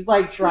nose. He's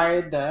like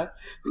trying to.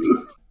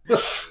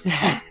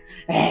 Yeah,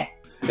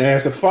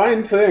 it's a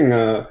fine thing.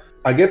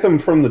 I get them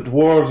from the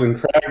dwarves in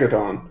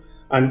Kragadon.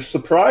 I'm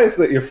surprised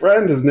that your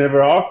friend has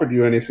never offered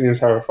you any since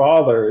her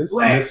father is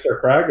Where?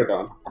 Mr.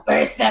 Kragadon.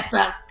 Where's that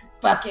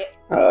bucket?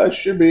 It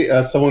should be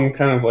someone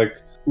kind of like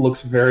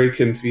looks very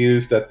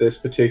confused at this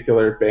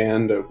particular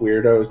band of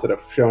weirdos that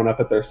have shown up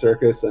at their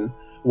circus and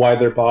why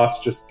their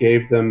boss just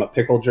gave them a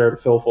pickle jar to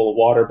fill full of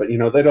water, but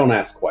they don't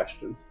ask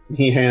questions.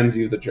 He hands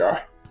you the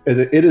jar.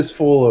 It is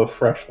full of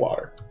fresh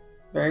water.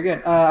 Very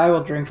good. I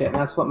will drink it, and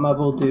that's what Mub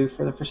will do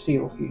for the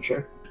foreseeable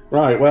future.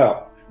 Right,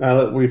 well, now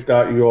that we've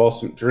got you all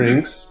some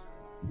drinks,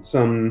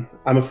 I'm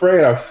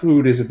afraid our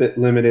food is a bit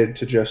limited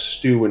to just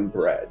stew and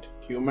bread.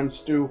 Human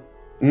stew.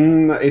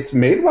 It's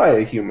made by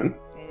a human.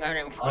 I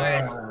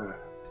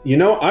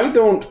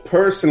don't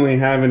personally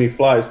have any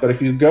flies, but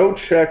if you go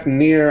check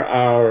near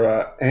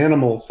our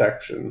animal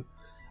section,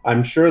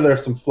 I'm sure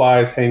there's some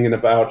flies hanging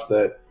about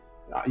that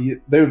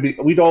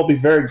we'd all be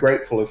very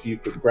grateful if you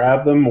could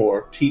grab them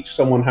or teach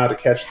someone how to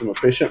catch them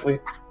efficiently.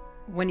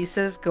 When he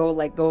says go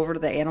over to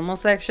the animal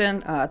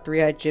section,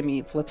 Three-Eyed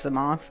Jimmy flips him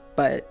off,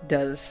 but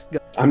does go.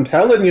 I'm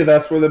telling you,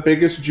 that's where the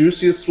biggest,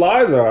 juiciest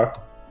flies are.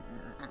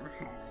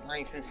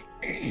 I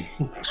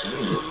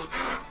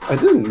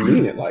didn't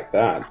mean it like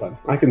that, but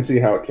I can see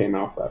how it came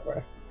out that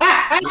way.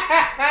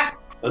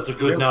 That's a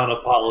good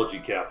non-apology,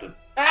 Captain.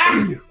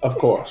 Of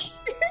course.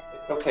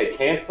 It's okay.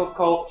 Cancel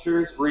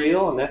culture is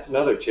real, and that's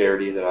another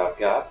charity that I've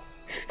got.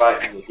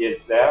 Fighting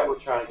against that, we're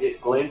trying to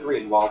get Glenn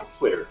Greenwald's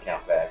Twitter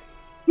account back.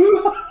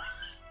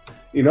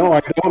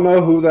 I don't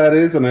know who that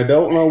is, and I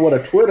don't know what a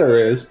Twitter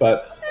is,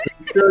 but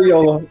I'm sure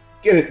you'll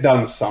get it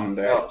done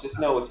someday. No, just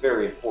know it's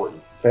very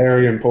important.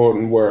 Very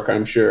important work,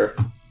 I'm sure.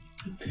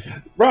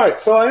 Right,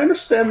 so I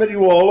understand that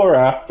you all are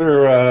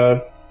after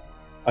a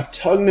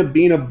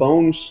Tugnabina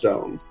Bone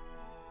Stone.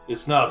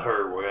 It's not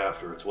her we're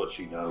after, it's what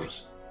she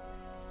knows.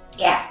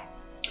 Yeah.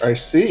 I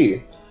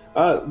see.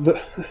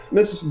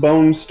 Mrs.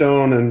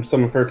 Bonestone and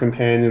some of her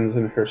companions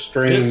and her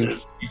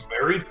strange... He's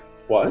married?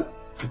 What?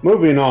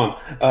 Moving on.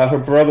 Her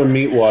brother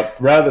Meatwad,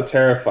 rather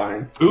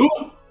terrifying. Who?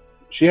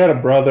 She had a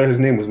brother, his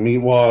name was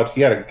Meatwad.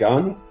 He had a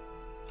gun.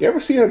 You ever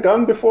seen a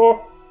gun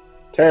before?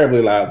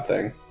 Terribly loud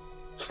thing.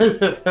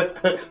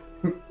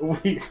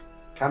 We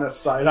kind of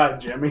side-eyed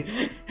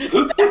Jimmy.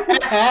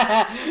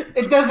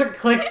 It doesn't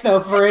click,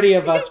 though, for any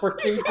of us. We're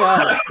too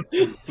dumb.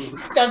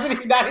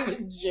 Doesn't not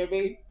even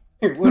Jimmy.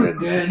 It would have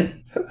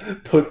did.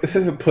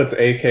 Puts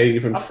AK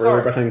even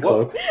further behind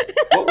cloak.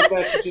 What was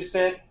that you just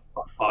said?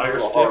 Fire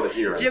Hard to stick.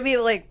 hear.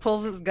 Jimmy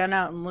pulls his gun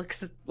out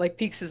and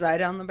peeks his eye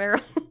down the barrel.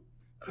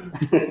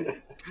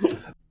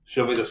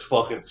 Show me this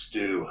fucking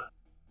stew.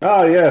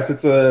 Ah, yes,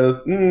 it's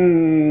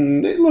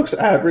it looks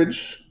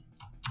average.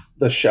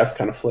 The chef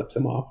kind of flips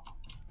him off.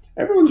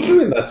 Everyone's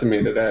doing that to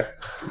me today.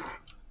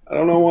 I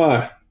don't know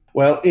why.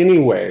 Well,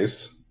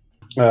 anyways,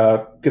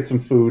 get some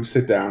food,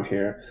 sit down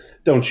here.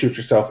 Don't shoot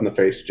yourself in the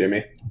face,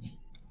 Jimmy.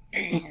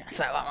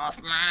 So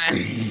almost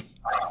mine.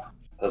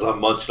 As I'm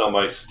munching on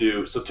my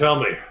stew, so tell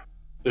me,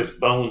 this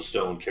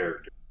Bonestone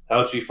character,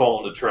 how'd she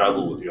fall into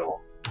travel with y'all?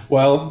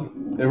 Well,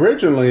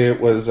 originally it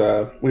was,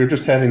 we were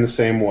just heading the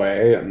same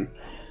way, and,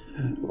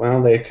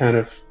 well, they kind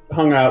of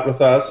hung out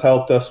with us,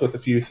 helped us with a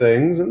few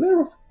things, and they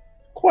were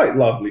quite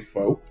lovely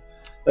folk.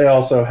 They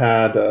also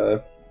had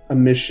a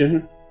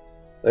mission.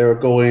 They were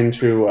going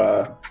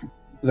to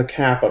the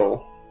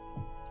capital.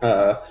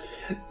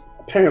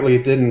 Apparently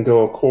it didn't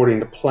go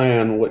according to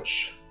plan,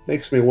 which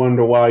makes me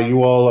wonder why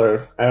you all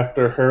are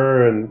after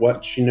her and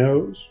what she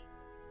knows.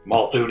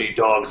 Malthuni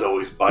dogs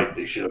always bite,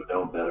 they should have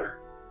known better.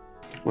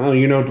 Well,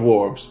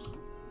 dwarves.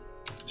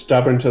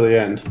 Stubborn to the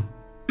end.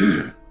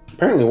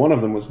 Apparently one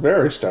of them was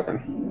very stubborn.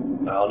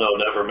 I don't know,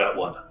 never met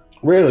one.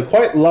 Really,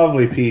 quite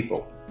lovely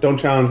people. Don't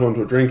challenge one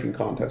to a drinking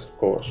contest, of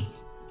course.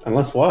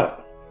 Unless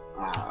what?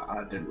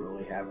 I didn't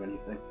really have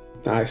anything.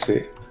 I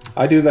see.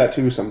 I do that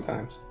too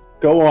sometimes.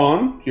 Go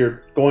on.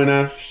 You're going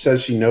after, she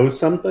says she knows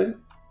something?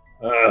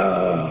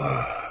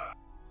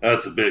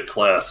 That's a bit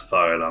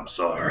classified, I'm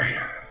sorry.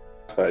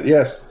 But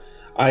yes,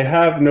 I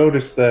have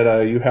noticed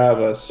that you have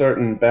a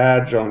certain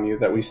badge on you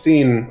that we've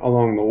seen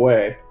along the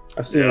way.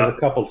 I've seen it a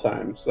couple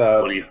times.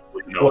 What do you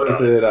know what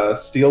is it,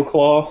 Steel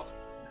Claw?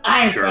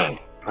 Iron Sure. Fang.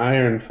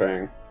 Iron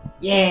Fang.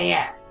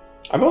 Yeah.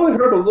 I've only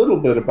heard a little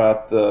bit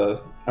about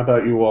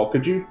you all.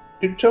 Could you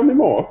tell me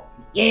more?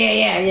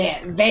 Yeah.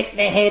 They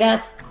hate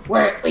us.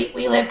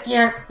 We lived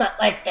here, but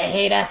like they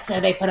hate us, so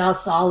they put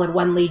us all in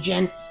one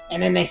legion,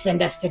 and then they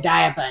send us to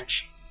die a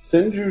bunch.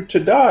 Send you to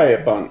die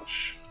a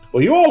bunch.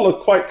 Well, you all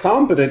look quite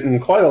competent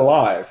and quite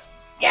alive.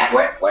 Yeah,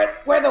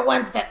 we're the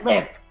ones that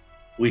lived.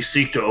 We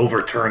seek to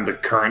overturn the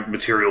current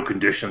material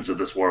conditions of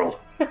this world.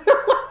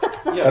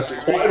 Yes,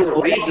 That's quite a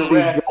lofty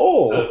redirect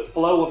goal. the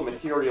flow of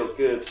material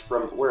goods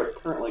from where it's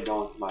currently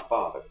going to my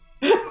father.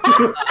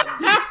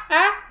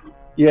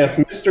 Yes,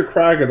 Mr.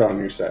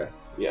 Kragadon, you say.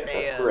 Yes,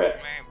 that's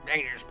correct.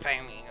 They just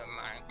pay me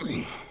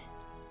money.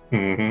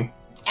 Mm-hmm.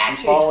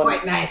 Actually, it's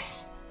quite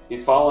nice.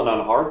 He's fallen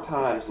on hard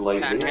times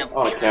lately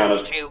on account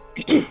of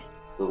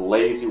the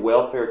lazy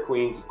welfare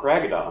queens of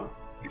Kragadon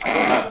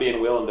not being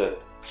willing to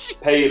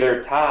pay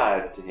their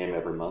tithe to him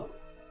every month.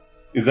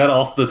 Is that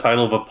also the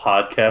title of a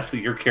podcast that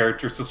your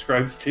character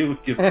subscribes to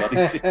and gives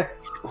money to?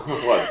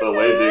 What, the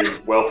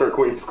lazy welfare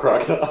queens of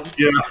Kragadon?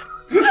 Yeah.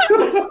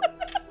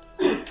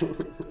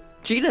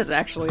 Gina's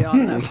actually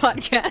on that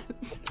podcast.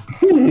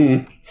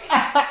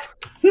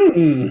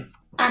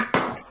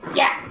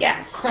 Yeah.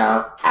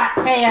 So,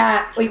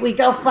 we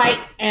go fight,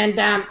 and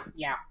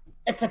yeah,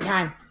 it's a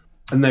time.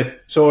 And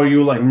so are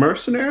you like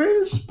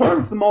mercenaries? Part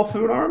of the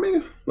Malthus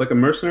army? Like a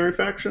mercenary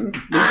faction?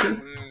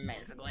 Legion?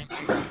 Basically.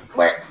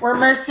 We're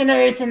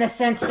mercenaries in the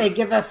sense they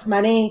give us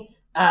money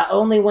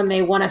only when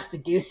they want us to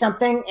do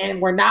something,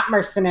 and we're not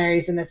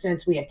mercenaries in the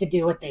sense we have to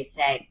do what they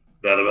say.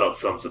 That about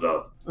sums it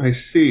up. I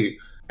see.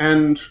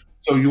 And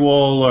so you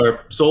all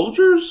are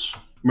soldiers?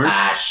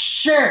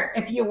 Sure,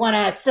 if you want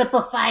to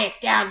simplify it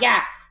down,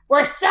 yeah,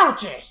 we're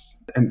soldiers.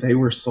 And they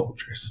were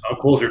soldiers. I'm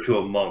closer to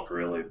a monk,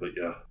 really, but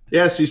yeah.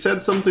 Yes, you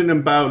said something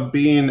about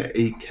being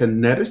a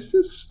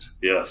kineticist?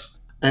 Yes.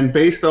 And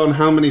based on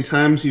how many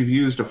times you've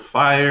used a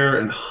fire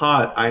and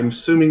hot, I'm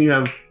assuming you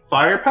have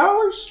fire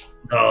powers?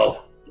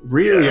 No.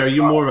 Really? Yes, Are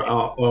you more...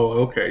 Oh,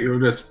 okay. You're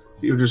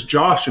just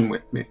joshing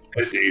with me.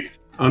 Indeed.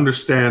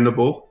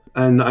 Understandable.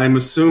 And I'm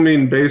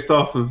assuming, based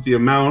off of the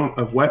amount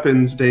of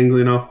weapons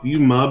dangling off you,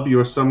 Mub,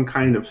 you're some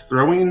kind of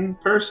throwing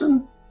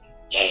person?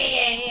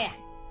 Yeah.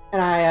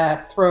 And I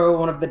throw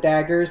one of the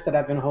daggers that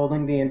I've been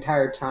holding the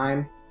entire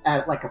time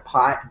at like a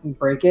pot and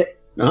break it.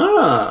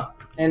 Ah!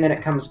 And then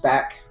it comes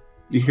back.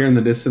 You hear in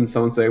the distance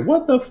someone say,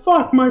 "What the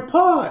fuck, my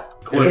pot?"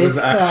 And it was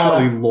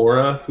actually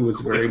Laura, who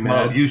was very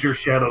mad. Use your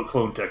shadow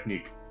clone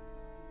technique.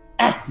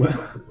 And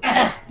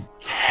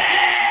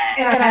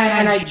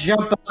I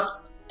jump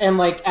up, and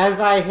like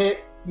as I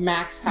hit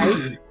max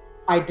height,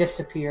 I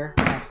disappear.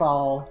 I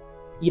fall.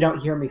 You don't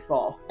hear me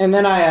fall. And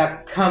then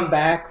I come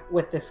back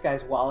with this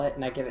guy's wallet,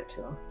 and I give it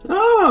to him.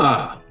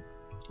 Ah!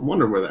 I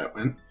wonder where that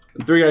went.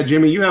 And Three-Eyed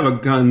Jimmy, you have a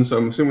gun, so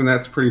I'm assuming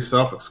that's pretty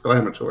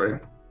self-exclamatory.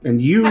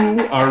 And you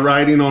are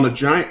riding on a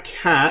giant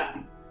cat,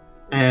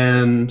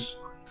 and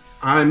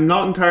I'm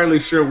not entirely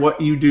sure what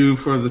you do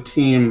for the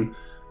team,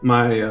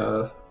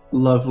 my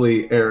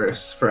lovely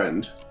Eris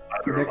friend.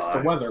 Predicts the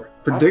weather.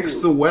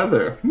 Predicts the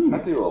weather. I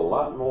do a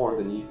lot more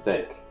than you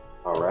think,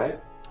 alright?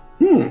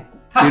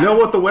 Do you know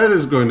what the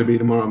weather's going to be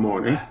tomorrow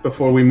morning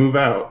before we move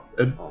out?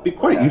 It'd be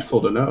quite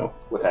useful to know.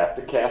 Would have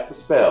to cast a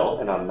spell,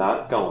 and I'm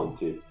not going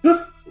to.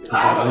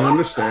 I don't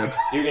understand.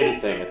 Do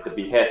anything at the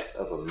behest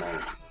of a man.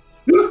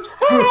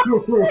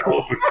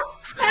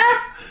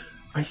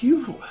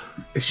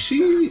 Is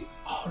she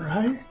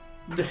alright?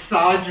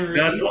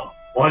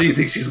 Why do you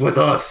think she's with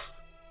us?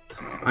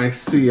 I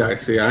see, I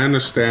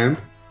understand.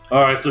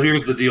 Alright, so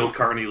here's the deal,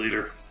 Carney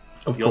leader.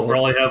 Of You'll course.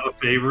 probably have a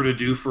favor to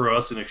do for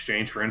us in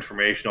exchange for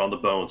information on the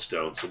Bone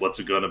Stone, so what's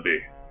it gonna be?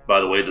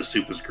 By the way, the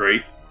soup is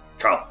great.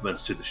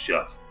 Compliments to the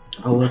chef.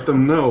 I'll let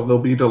them know. They'll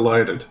be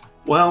delighted.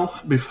 Well,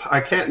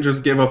 I can't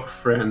just give up a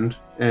friend,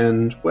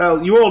 and,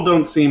 well, you all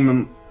don't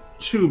seem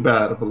too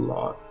bad of a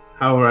lot.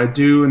 However, I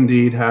do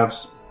indeed have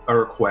a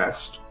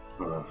request.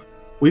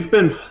 We've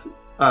been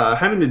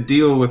having to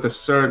deal with a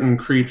certain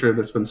creature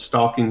that's been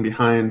stalking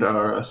behind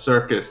our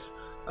circus.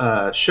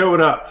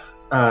 Showed up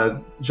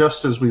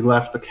just as we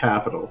left the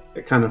capital.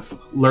 It kind of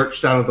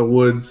lurched out of the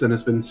woods and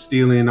has been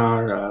stealing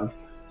our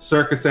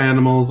circus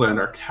animals and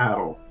our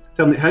cattle.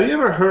 Tell me, have you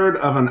ever heard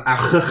of an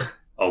achach?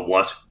 A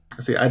what?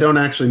 See, I don't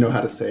actually know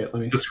how to say it.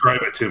 Let me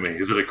Describe it to me.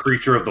 Is it a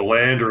creature of the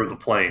land or of the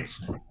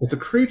plains? It's a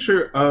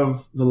creature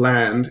of the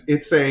land.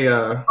 It's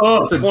a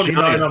it's a 29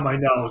 giant. on my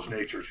knowledge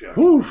nature check.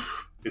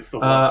 Oof. It's the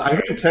one. I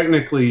think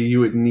technically you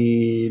would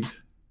need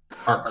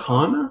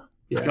Arcana.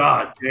 Yeah.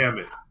 God damn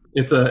it.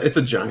 It's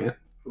a giant.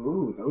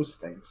 Ooh, those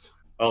things.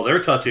 Oh, their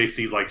touch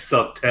AC is like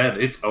sub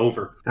 10. It's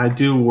over. I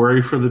do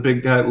worry for the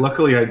big guy.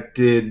 Luckily, I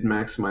did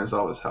maximize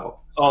all his health.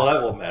 Oh,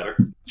 that won't matter.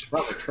 Should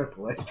probably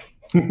triple it.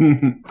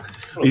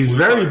 He's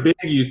very big,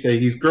 you say.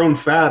 He's grown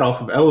fat off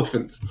of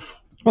elephants.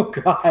 Oh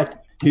God.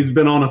 He's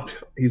been on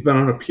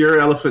a pure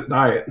elephant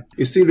diet.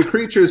 You see, the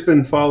creature's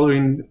been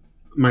following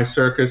my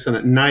circus, and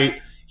at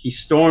night he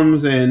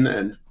storms in,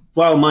 and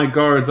while my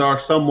guards are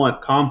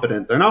somewhat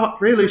competent, they're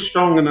not really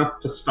strong enough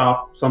to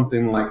stop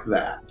something like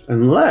that.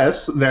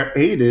 Unless they're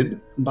aided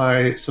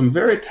by some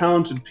very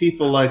talented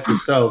people like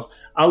yourselves.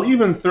 I'll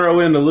even throw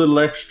in a little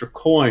extra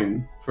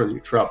coin for your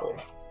trouble.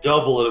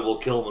 Double it, it will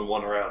kill him in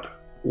one round.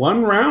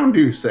 1 round,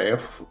 you say?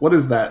 What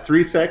is that,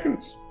 3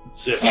 seconds?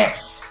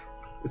 6.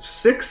 It's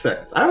 6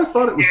 seconds. I always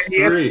thought it was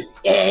 3.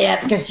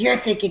 Yeah, because you're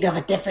thinking of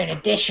a different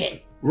edition.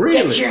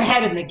 Really? Get your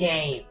head in the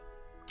game.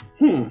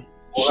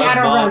 We'll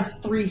Shadow have Mub- runs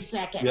 3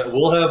 seconds. Yeah,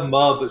 we'll have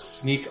Mub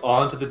sneak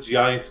onto the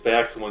giant's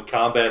back, so when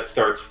combat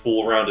starts,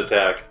 full round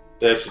attack.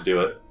 That should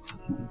do it.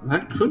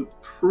 That could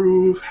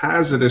prove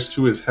hazardous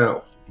to his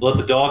health. Let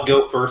the dog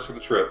go first for the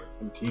trip.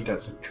 And he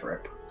doesn't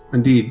trip.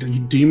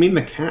 Indeed. Do you mean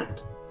the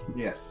cat?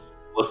 Yes.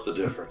 What's the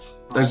difference?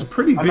 There's a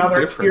pretty big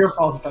Another difference. tear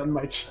falls down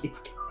my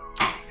cheek.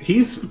 He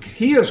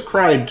has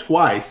cried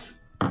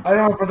twice. I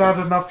haven't had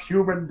enough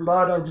human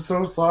blood. I'm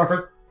so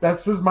sorry.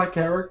 That's just my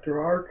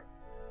character arc.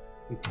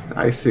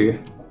 I see.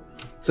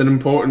 It's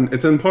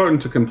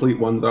important to complete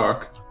one's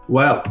arc.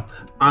 Well,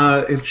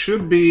 it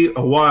should be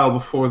a while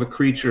before the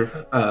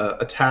creature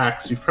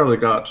attacks. You've probably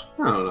got,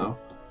 I don't know,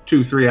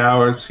 2-3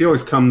 hours. He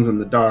always comes in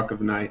the dark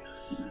of night.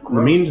 In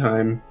the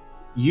meantime,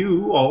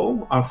 you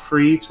all are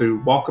free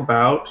to walk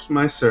about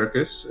my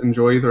circus,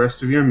 enjoy the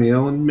rest of your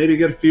meal, and maybe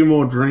get a few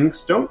more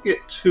drinks. Don't get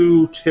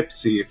too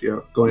tipsy if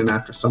you're going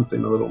after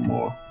something a little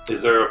more.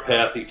 Is there a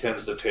path he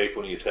tends to take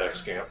when he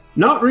attacks camp?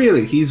 Not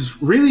really.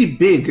 He's really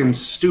big and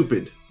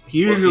stupid. He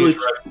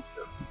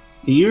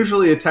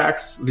usually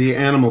attacks the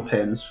animal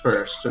pens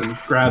first and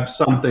grabs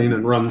something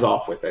and runs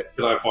off with it.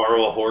 Can I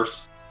borrow a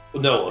horse?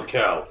 No, a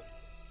cow.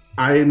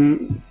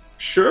 I'm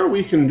sure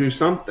we can do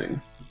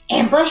something.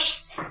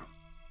 Ambush?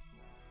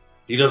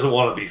 He doesn't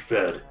want to be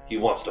fed. He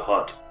wants to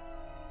hunt.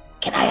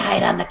 Can I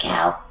hide on the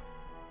cow?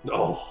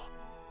 Oh,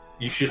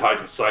 you should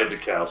hide inside the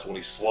cow so when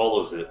he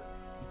swallows it.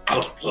 I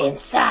can be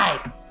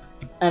inside.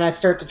 And I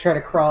start to try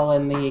to crawl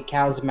in the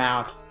cow's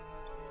mouth.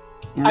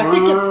 I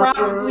think it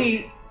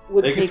probably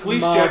would Make a take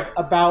squeeze Mub check.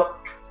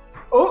 about...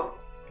 Oh,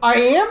 I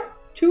am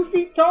 2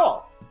 feet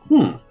tall.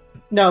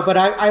 No, but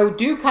I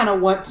do kind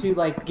of want to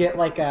get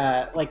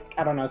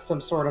I don't know,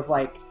 some sort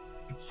of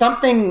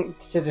something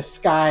to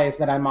disguise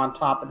that I'm on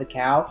top of the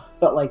cow,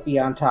 but be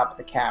on top of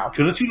the cow.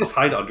 Couldn't you just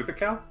hide under the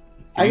cow?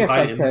 I guess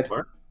I could.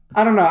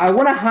 I don't know. I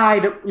want to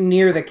hide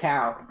near the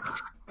cow.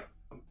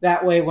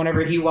 That way,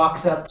 whenever he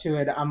walks up to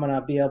it, I'm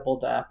gonna be able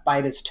to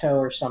bite his toe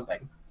or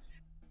something.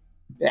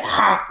 Get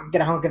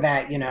a hunk of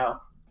that,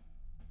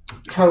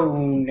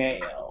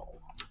 toenail.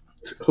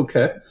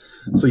 Okay,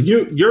 so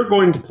you're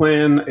going to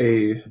plan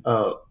a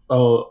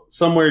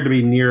somewhere to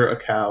be near a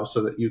cow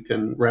so that you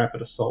can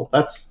rapid assault.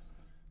 That's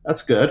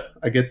good.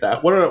 I get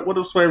that. What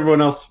is for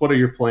everyone else? What are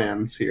your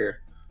plans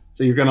here?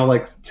 So you're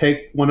gonna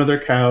take one of their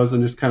cows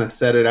and just kind of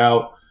set it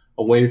out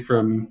away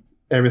from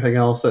everything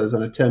else as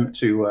an attempt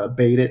to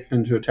bait it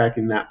into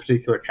attacking that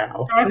particular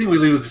cow. I think we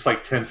leave it just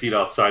 10 feet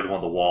outside one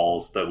of the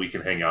walls that we can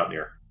hang out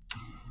near.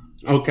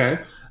 Okay.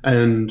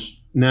 And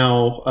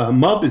now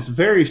Mub is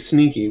very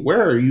sneaky.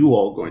 Where are you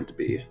all going to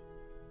be?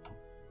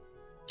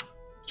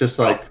 Just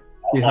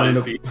behind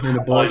a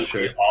bush?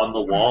 On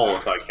the wall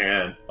if I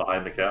can,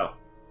 behind the cow.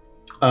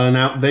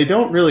 Now, they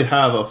don't really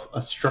have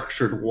a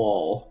structured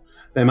wall.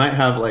 They might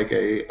have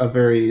a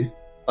very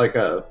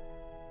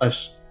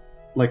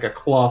a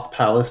cloth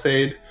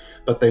palisade,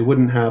 but they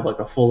wouldn't have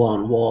a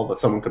full-on wall that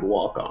someone could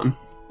walk on.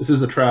 This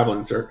is a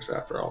traveling circus,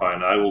 after all.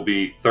 Fine, I will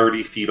be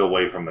 30 feet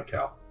away from the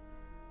cow.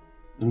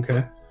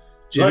 Okay.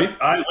 Jimmy?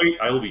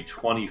 I will be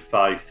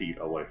 25 feet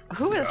away from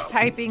Who the is cow.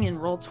 typing in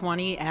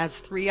Roll20 as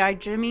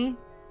Three-Eyed Jimmy?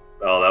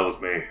 Oh, that was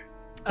me.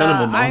 Kind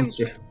of a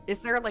monster. Is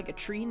there a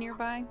tree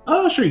nearby?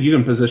 Oh, sure, you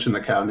can position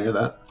the cow near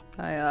that.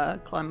 I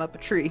climb up a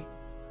tree.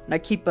 And I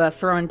keep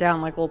throwing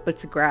down little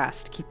bits of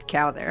grass to keep the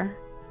cow there.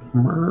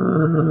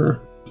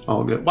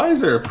 All good. Why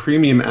is there a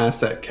premium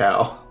asset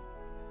cow?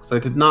 Because I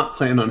did not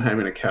plan on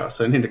having a cow,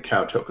 so I need a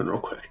cow token real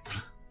quick.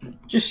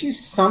 Just use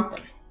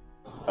something.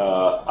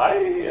 I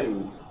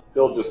am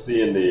still just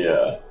seeing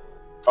the.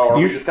 Are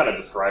we just kind of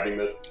describing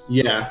this?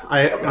 Yeah,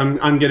 Okay.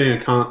 I'm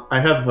getting I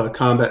have a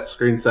combat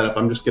screen set up.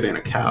 I'm just getting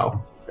a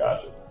cow.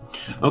 Gotcha.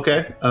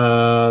 Okay.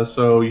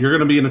 So you're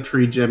gonna be in a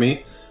tree,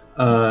 Jimmy.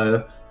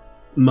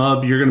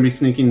 Mub, you're gonna be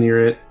sneaking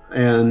near it,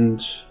 and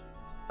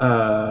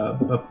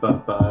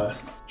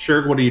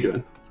Shurg, what are you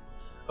doing?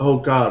 Oh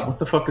God, what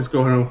the fuck is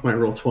going on with my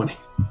Roll20?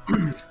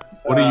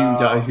 What are you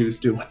Daihu's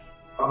doing?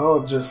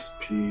 I'll just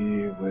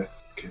be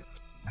with kids.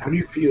 How do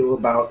you feel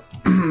about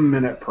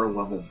minute per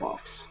level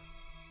buffs?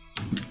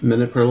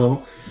 Minute per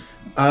level.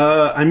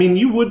 I mean,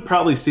 you would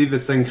probably see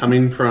this thing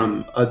coming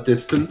from a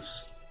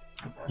distance.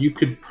 You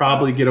could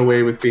probably get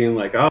away with being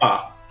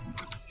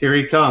here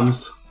he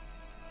comes.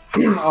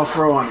 I'll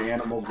throw on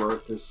animal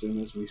growth as soon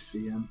as we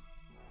see him.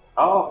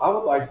 I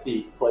would like to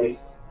be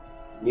placed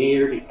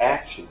near the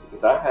action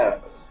because I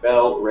have a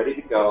spell ready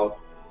to go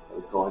that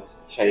is going to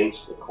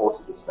change the course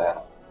of this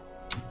battle.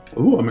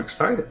 Ooh, I'm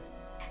excited.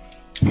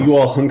 You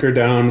all hunker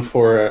down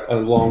for a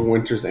long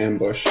winter's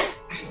ambush.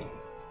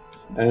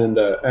 And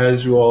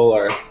as you all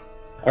are...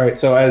 Alright,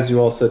 so as you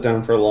all sit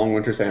down for a long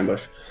winter's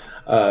ambush,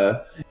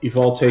 you've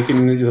all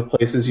taken the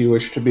places you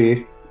wish to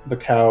be. The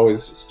cow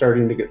is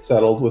starting to get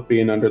settled with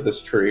being under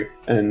this tree,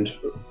 and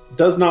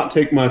does not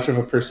take much of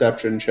a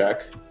perception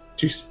check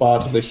to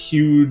spot the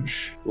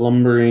huge,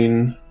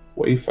 lumbering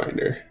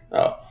Wayfinder.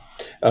 Oh.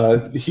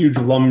 The huge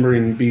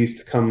lumbering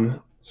beast comes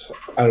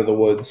out of the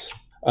woods.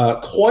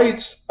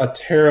 Quite a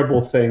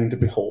terrible thing to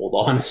behold,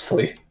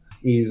 honestly.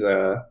 He's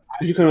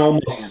you can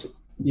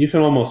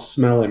almost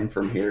smell him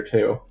from here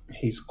too.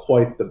 He's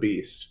quite the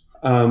beast.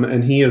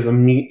 And he is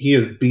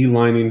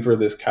beelining for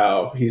this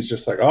cow. He's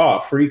just like,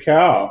 free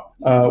cow.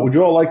 Would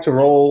you all like to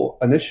roll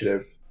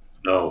initiative?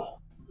 No.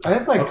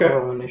 I'd like to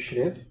roll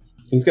initiative.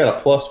 He's got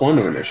a +1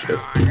 to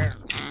initiative.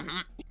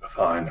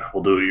 Fine,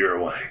 we'll do it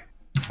your way.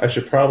 I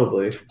should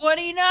probably.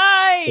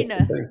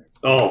 29!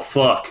 Oh,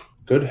 fuck.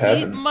 Good Eat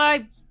heavens.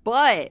 my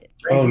butt.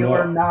 Oh,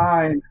 Regular no.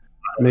 9.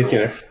 Making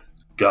it.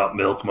 Got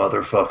milk,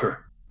 motherfucker.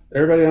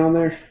 Everybody on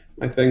there?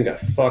 My thing got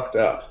fucked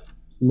up.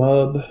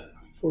 Mub,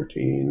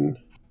 14.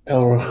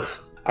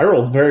 Elroch. I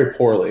rolled very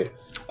poorly,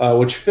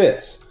 which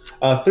fits.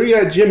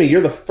 Three-Eyed Jimmy,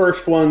 you're the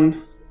first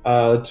one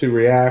to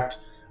react.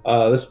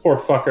 This poor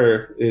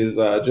fucker is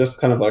just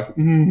kind of like,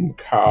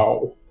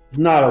 cow.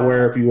 Not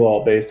aware of you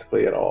all,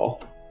 basically, at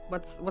all.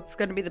 What's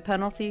going to be the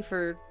penalty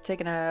for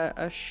taking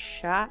a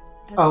shot?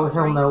 Oh,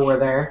 he'll know we're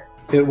there.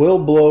 It will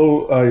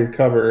blow your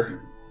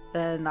cover.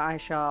 Then I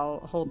shall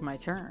hold my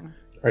turn.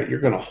 All right, you're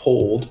going to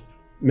hold.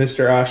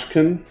 Mr.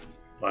 Ashkin,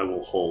 I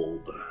will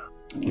hold.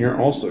 you're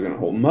also going to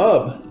hold.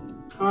 Mub,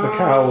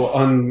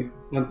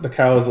 the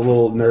cow is a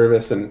little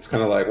nervous, and it's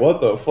kind of like,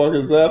 what the fuck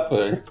is that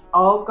thing?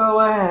 I'll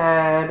go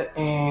ahead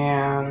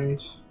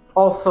and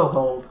also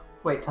hold.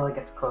 Wait till it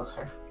gets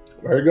closer.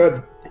 Very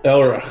good.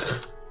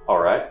 Elroch. All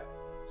right.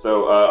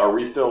 So, are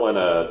we still in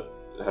a...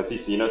 Has he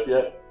seen us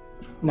yet?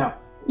 No.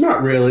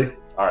 Not really.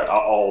 All right, I'll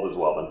hold as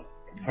well then.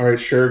 All right,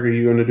 Shurg, are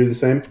you going to do the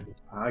same?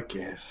 I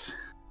guess.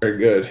 Very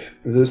good.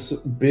 This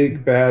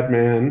big bad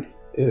man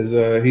is,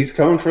 he's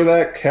coming for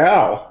that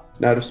cow.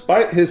 Now,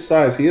 despite his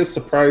size, he is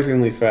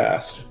surprisingly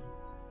fast.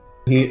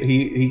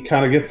 He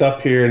kind of gets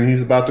up here and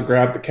he's about to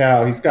grab the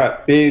cow. He's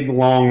got big,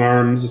 long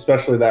arms,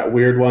 especially that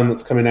weird one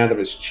that's coming out of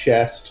his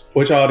chest.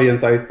 Which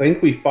audience? I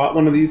think we fought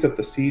one of these at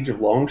the Siege of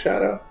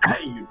Longshadow.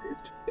 You did.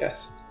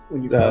 Yes.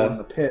 When you fell in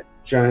the pit.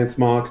 Giant's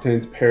maw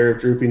contains a pair of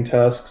drooping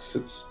tusks.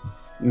 It's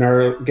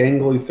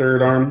gangly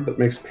third arm that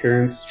makes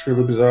appearance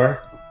truly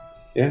bizarre.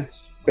 Yeah,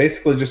 it's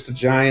basically just a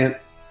giant.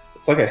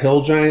 It's like a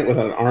hill giant with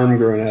an arm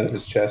growing out of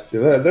his chest.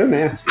 They're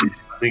nasty.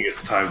 I think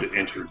it's time to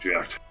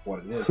interject. What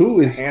it is.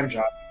 Who it's is- a hand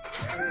job?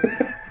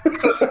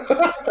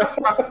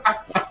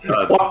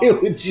 Why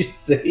would you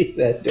say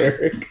that,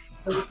 Derek?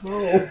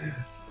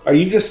 Are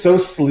you just so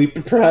sleep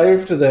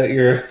deprived that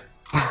you're...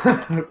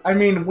 I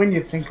mean, when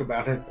you think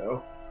about it,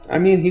 though. I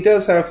mean, he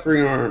does have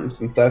 3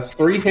 arms, and that's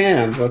 3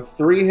 hands. That's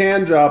 3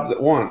 hand jobs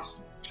at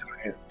once.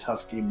 Giant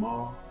tusky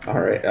maw.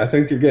 Alright, I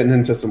think you're getting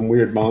into some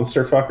weird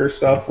monster fucker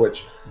stuff,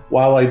 which,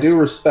 while I do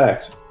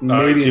respect,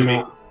 maybe Jimmy.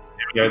 not...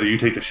 Either you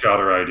take the shot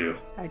or I do.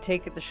 I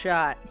take the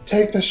shot.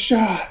 Take the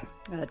shot!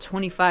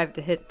 25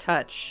 to hit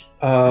touch.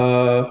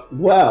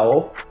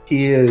 Well,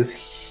 he is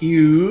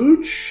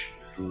huge.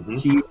 Mm-hmm.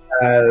 He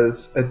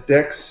has a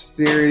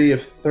dexterity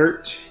of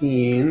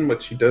 13,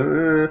 which he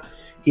doesn't...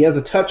 He has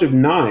a touch of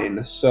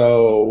 9,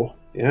 so...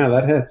 Yeah,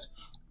 that hits.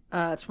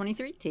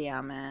 23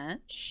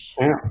 damage.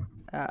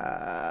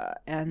 Yeah.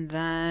 And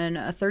then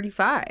a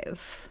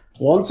 35.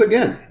 Once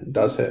again,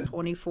 does hit.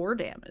 24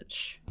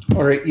 damage.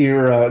 All right,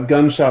 your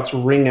gunshots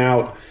ring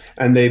out,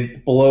 and they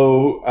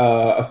blow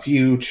a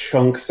few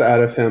chunks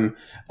out of him.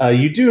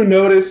 You do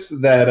notice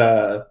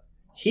that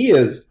he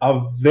is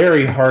a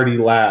very hardy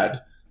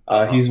lad.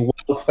 He's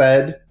well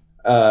fed,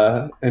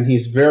 and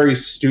he's very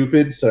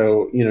stupid.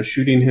 So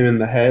shooting him in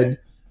the head,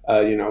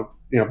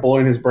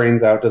 blowing his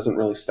brains out doesn't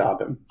really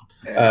stop him.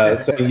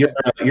 So your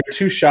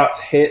 2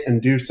 shots hit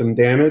and do some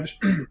damage,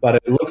 but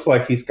it looks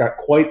like he's got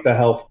quite the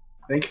health.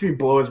 I think if you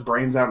blow his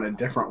brains out in a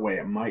different way,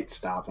 it might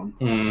stop him.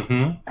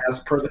 Mm-hmm.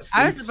 As per the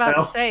sleep I was about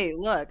spell. to say,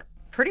 look,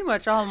 pretty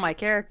much all of my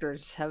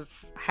characters have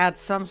had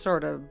some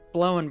sort of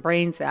blowing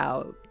brains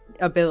out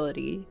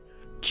ability.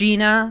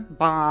 Gina,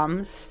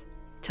 bombs.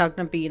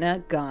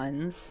 Tugnabina,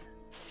 guns.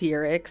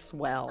 Cyrix,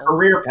 well.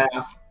 Career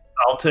path.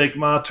 I'll take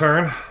my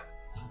turn.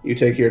 You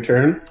take your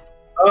turn.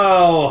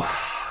 Oh,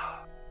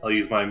 I'll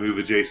use my move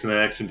adjacent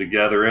action to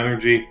gather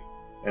energy,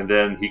 and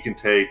then he can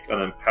take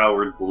an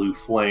empowered blue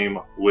flame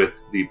with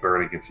the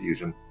burning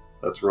infusion.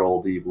 Let's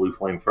roll the blue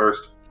flame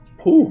first.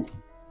 Ooh.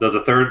 Does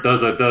a 30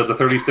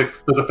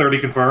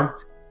 confirm?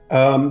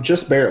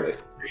 Just barely.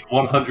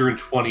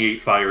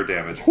 128 fire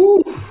damage.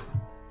 Whew.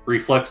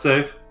 Reflex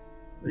save.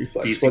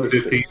 Reflex. DC What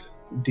is 15. this?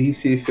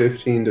 DC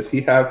 15. Does he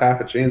have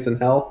half a chance in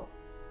health?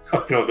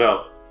 I don't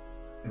know.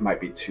 It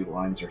might be 2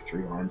 lines or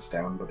 3 lines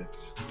down, but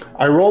it's...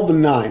 I rolled the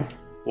 9.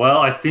 Well,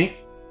 I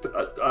think...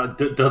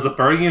 does a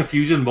burning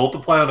infusion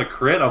multiply on a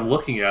crit? I'm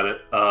looking at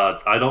it.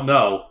 I don't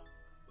know.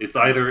 It's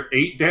either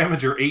 8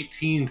 damage or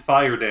 18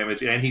 fire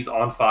damage, and he's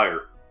on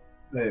fire.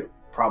 They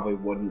probably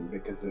wouldn't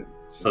because it's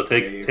So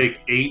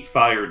take 8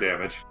 fire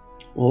damage.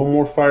 A little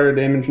more fire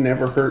damage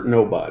never hurt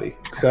nobody,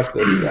 except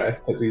this guy,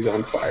 because he's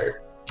on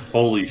fire.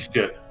 Holy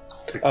shit.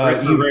 The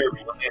crits are rare,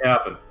 but when they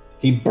happen.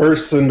 He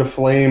bursts into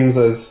flames,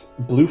 as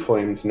blue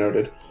flames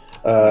noted.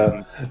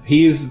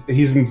 He's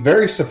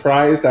very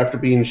surprised after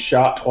being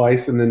shot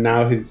twice, and then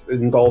now he's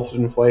engulfed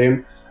in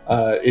flame.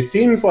 It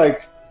seems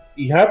like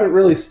you haven't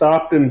really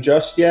stopped him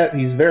just yet.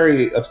 He's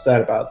very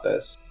upset about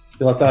this.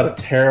 He lets out a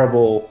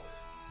terrible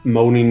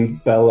moaning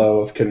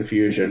bellow of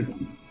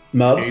confusion.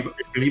 Mub? If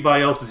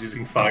anybody else is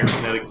using fire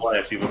kinetic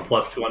blast, you have a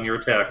 +2 on your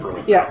attack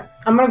rolls. Yeah,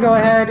 I'm gonna go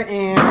ahead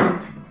and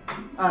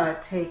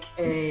take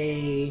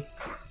a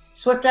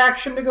swift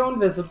action to go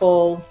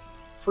invisible,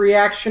 free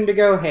action to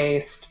go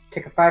haste,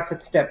 take a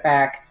 5-foot step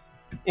back,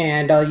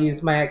 and I'll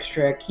use my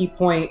extra key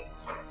point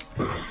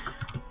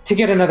to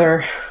get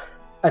another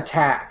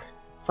attack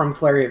from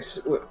Flurry of,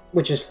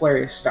 which is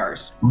Flurry of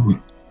Stars.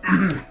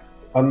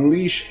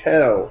 Unleash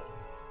hell.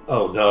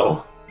 Oh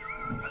no.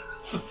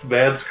 It's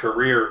Mad's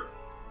career.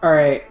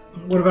 Alright,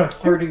 what about a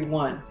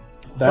 31?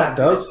 That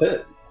does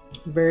hit.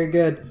 Very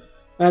good.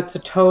 That's a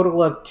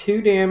total of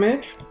 2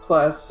 damage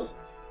plus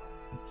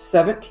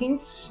 17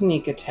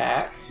 sneak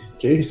attack.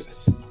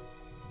 Jesus.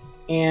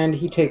 And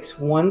he takes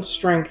 1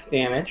 strength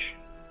damage.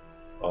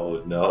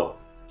 Oh no.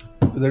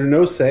 Is there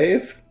no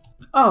save?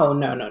 Oh,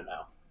 no.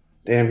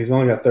 Damn, he's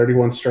only got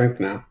 31 strength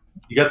now.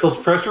 You got those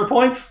pressure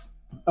points?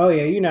 Oh,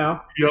 yeah, you know.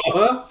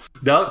 Yeah.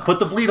 Now put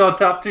the bleed on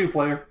top too,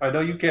 player. I know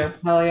you can.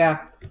 Hell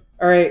yeah.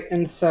 Alright,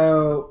 and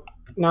so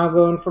now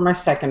going for my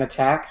second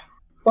attack.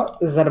 What?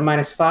 Is that a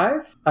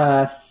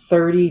 -5?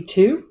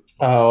 32.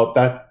 Oh,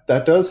 that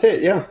does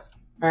hit, yeah.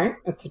 Alright,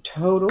 that's a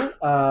total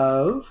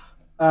of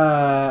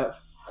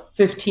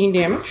 15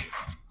 damage.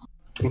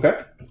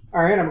 Okay.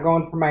 Alright, I'm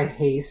going for my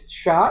haste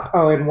shot.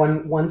 Oh, and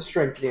one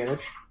strength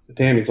damage.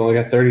 Damn, he's only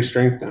got 30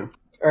 strength now.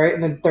 Alright,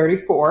 and then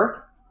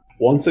 34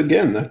 Once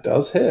again, that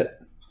does hit.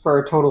 for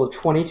a total of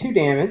 22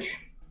 damage.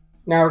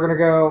 Now we're going to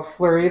go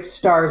Flurry of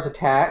Stars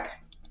attack.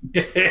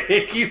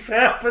 It keeps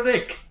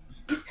happening.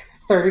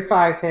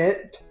 35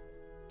 hit.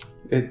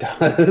 It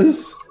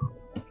does.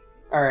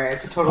 Alright,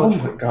 it's a total Oh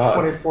of my God.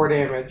 24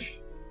 damage.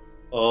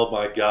 Oh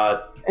my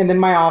god. And then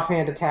my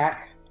offhand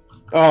attack.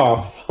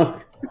 Oh,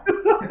 fuck.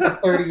 It's a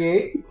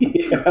 38.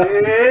 Yeah.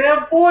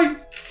 Yeah, boy.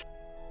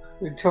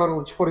 A total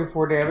of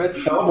 24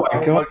 damage. Oh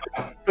my god.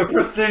 The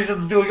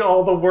precision's doing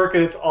all the work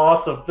and it's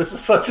awesome. This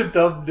is such a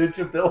dumb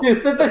ninja build.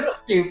 Isn't this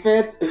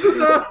stupid?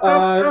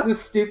 It's the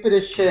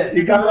stupidest shit.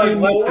 You got like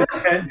less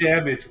than 10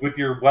 damage with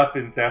your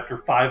weapons after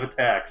 5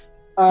 attacks.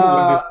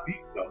 When this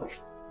beat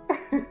goes.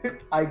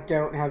 I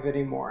don't have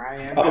any more. I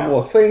am. Oh,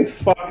 well, thank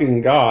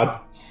fucking God.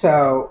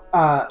 So,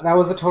 that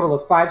was a total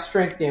of 5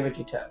 strength damage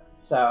you took.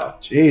 So,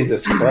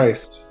 Jesus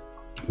Christ.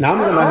 Now I'm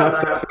going to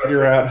have to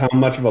figure out how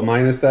much of a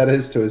minus that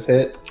is to his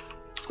hit.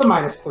 it's a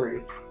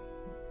 -3.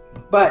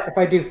 But if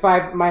I do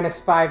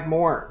 -5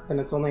 more, then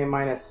it's only a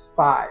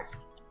 -5.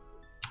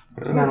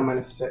 Not a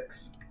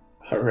 -6.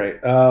 All right.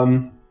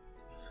 I'm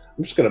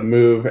just going to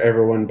move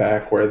everyone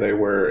back where they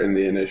were in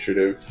the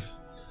initiative.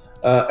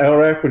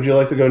 Elrac, would you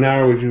like to go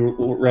now, or would you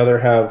rather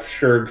have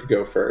Shurg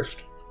go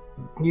first?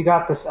 You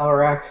got this,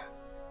 Elrac.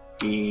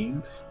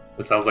 Thieves.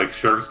 It sounds like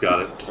Shurg's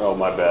got it. Oh,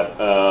 my bad.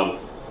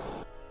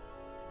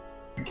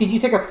 Could you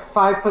take a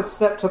 5-foot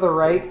step to the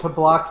right to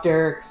block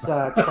Derek's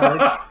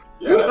charge?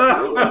 Yeah,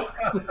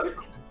 absolutely.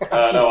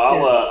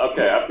 No,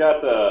 okay, I've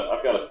got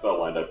a spell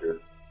lined up here.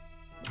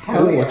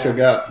 Hell yeah. What you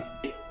got?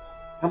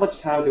 How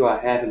much time do I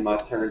have in my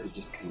turn to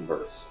just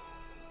converse?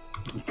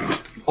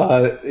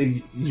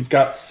 You've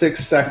got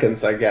 6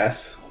 seconds, I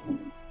guess.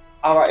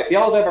 Alright, if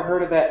y'all have ever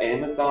heard of that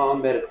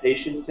Amazon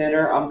Meditation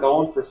Center, I'm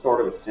going for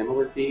sort of a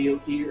similar deal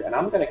here, and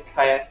I'm going to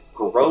cast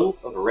Grove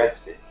of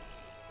Respite,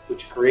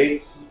 which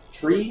creates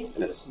trees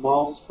and a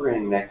small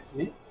spring next to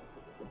me.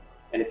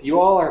 And if you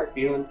all are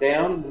feeling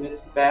down in the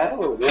midst of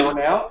battle or worn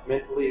out,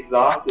 mentally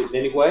exhausted in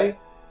any way,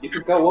 you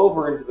can go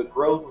over into the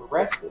Grove of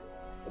Respite.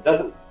 It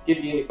doesn't give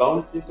you any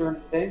bonuses or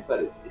anything,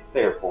 but it's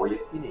there for you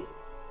if you need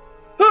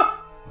it.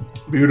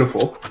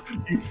 Beautiful.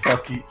 You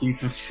fucking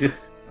piece of shit.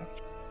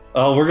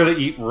 Oh, we're gonna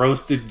eat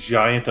roasted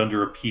giant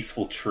under a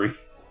peaceful tree.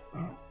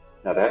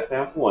 Now that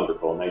sounds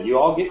wonderful. Now you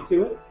all get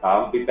to it.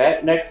 I'll be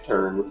back next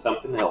turn with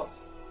something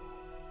else.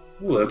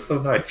 Ooh, that's so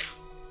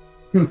nice.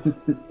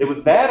 It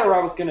was that, or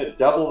I was going to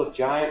double the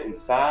giant in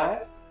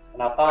size,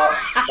 and I thought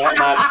that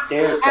might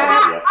scare some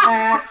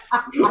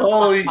of you.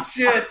 Holy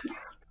shit!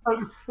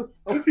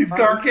 He's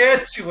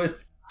gargantuan.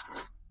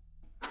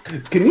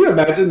 Can you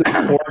imagine this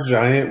poor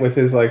giant with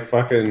his, like,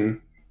 fucking...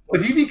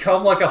 Would he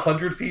become like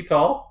 100 feet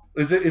tall?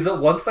 Is it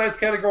one size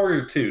category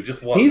or 2?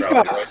 Just one. He's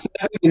probably, got 7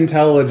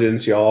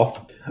 intelligence,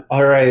 y'all.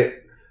 All right.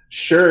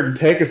 Sure,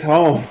 take us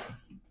home.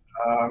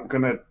 I'm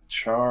gonna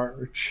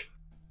charge.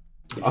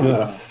 I'm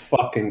gonna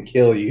fucking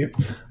kill you.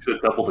 Should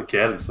have doubled the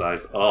cannon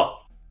size. Oh.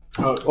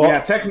 Oh, Well- yeah,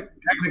 technically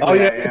Oh,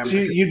 yeah, I am. but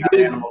you because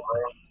did- animal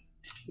growth.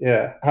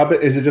 Yeah. How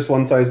big is it? Just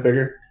one size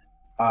bigger?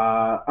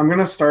 I'm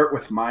gonna start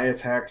with my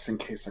attacks in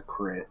case I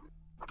crit.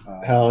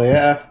 Hell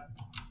yeah.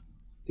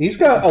 He's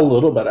got a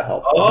little bit of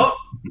health. Oh.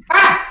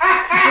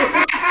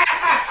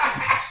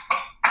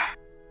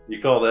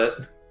 You call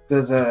that?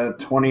 Does a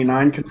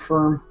 29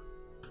 confirm?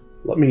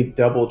 Let me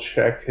double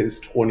check his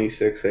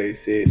 26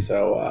 AC.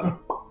 So,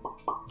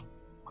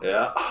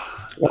 Yeah.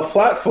 Well,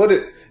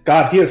 flat-footed.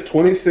 God, he has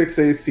 26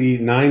 AC,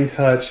 9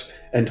 touch,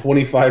 and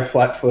 25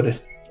 flat-footed.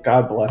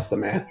 God bless the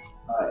man.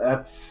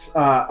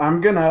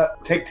 I'm gonna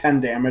take 10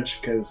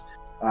 damage because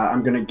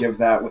I'm gonna give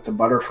that with the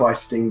butterfly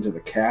sting to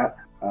the cat.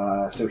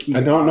 So he.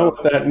 I don't know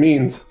what that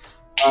means.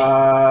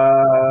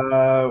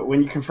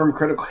 When you confirm a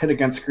critical hit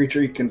against a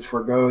creature, you can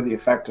forgo the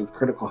effect of the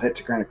critical hit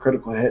to grant a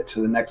critical hit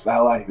to the next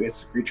ally who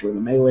hits the creature with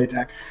a melee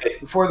attack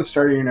before the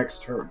start of your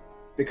next turn.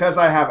 Because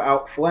I have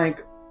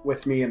outflank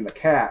with me and the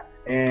cat,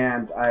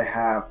 and I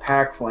have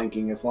pack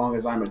flanking, as long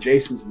as I'm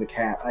adjacent to the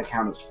cat, I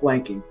count as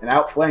flanking. And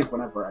outflank,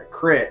 whenever I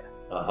crit,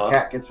 the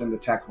cat gets an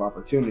attack of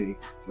opportunity.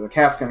 So the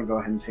cat's going to go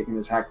ahead and take an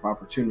attack of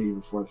opportunity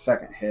before the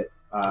second hit.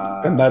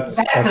 And that's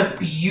a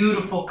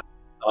beautiful.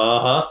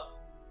 Uh-huh.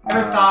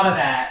 Never thought of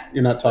that.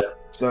 You're not talking.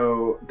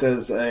 So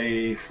does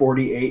a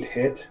 48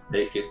 hit?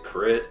 Make it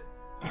crit.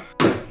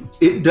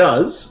 It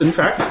does, in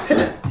fact,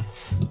 hit.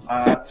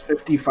 That's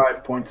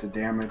 55 points of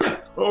damage.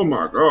 Oh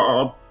my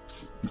god.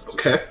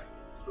 Okay.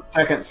 So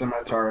second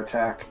scimitar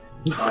attack.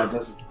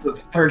 Does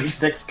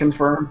 36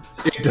 confirm?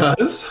 It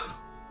does.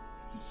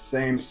 It's the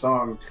same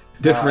song.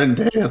 Different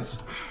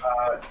dance.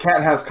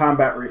 Cat has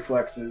combat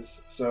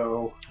reflexes,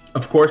 so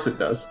Of course it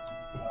does.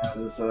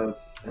 there's a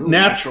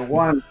Natural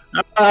one.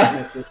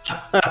 Misses.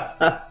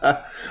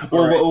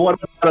 Well, what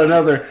about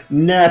another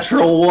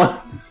natural one?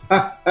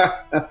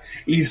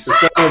 You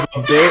son of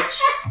a bitch.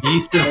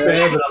 He's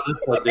defended on this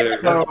one,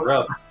 Derek. That's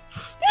rough.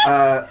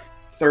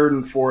 Third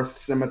and fourth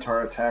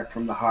scimitar attack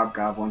from the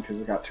hobgoblin because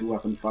it got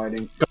 2-weapon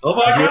fighting. Oh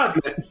my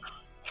god!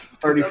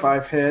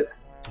 35 hit,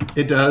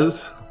 It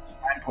does.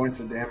 9 points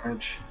of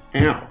damage.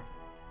 Ow.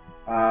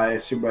 I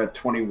assume a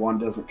 21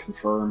 doesn't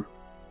confirm.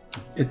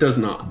 It does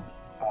not.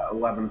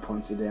 11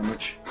 points of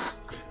damage.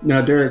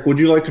 Now, Derek, would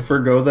you like to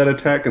forgo that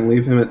attack and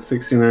leave him at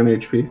 69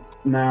 HP?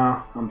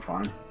 No, I'm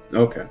fine.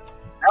 Okay.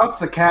 Now it's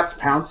the cat's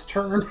pounce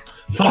turn.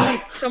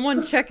 Fuck.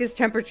 Someone check his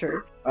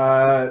temperature.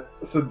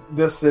 So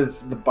this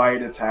is the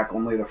bite attack.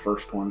 Only the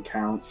first one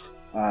counts.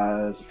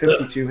 It's a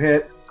 52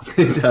 hit,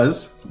 It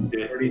does.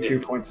 32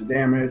 points of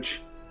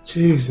damage.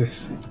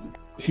 Jesus.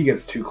 He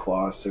gets 2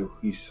 claws, so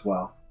he's,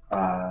 well,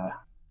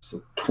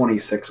 so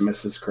 26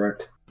 misses,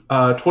 correct?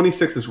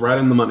 26 is right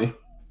in the money.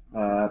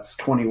 That's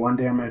 21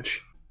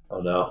 damage. Oh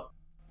no.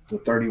 It's a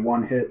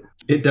 31 hit.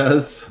 It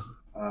does.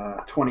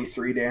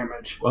 23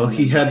 damage. Well,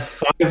 he had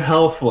 5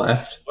 health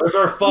left. Where's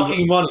our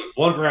fucking money?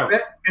 1 round.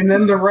 And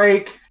then the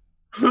rake,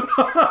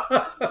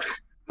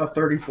 a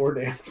 34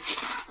 damage.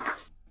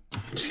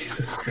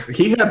 Jesus Christ.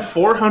 He had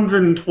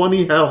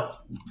 420 health.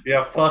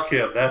 Yeah, fuck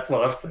him. That's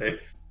what I'm saying.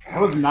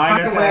 That was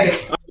 9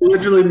 attacks. I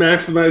literally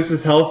maximized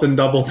his health and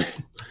doubled it.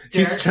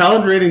 He's Derek?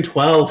 challenge rating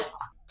 12.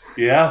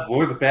 Yeah,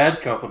 we're the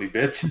bad company,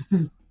 bitch.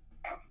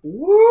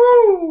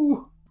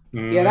 Woo!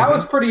 Yeah, that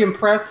was pretty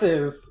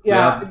impressive.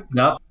 Yeah,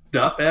 Not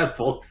bad,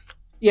 folks.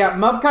 yeah.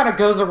 Mub kind of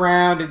goes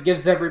around and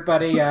gives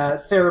everybody a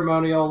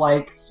ceremonial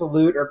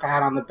salute or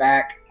pat on the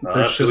back.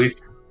 There's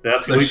just-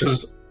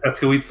 Let's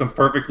go eat some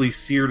perfectly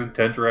seared and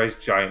tenderized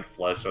giant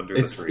flesh under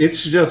the tree.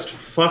 It's just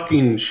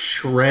fucking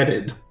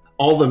shredded.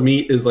 All the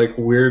meat is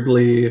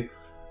weirdly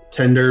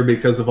tender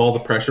because of all the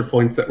pressure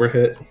points that were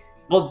hit.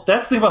 Well,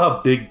 that's the thing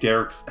about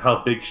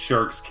how big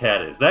Shark's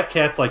cat is. That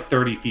cat's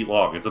 30 feet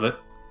long, isn't it?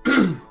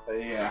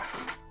 Yeah.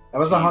 That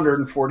was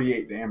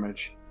 148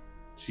 damage.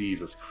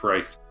 Jesus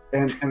Christ.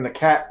 And the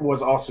cat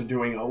was also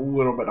doing a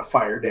little bit of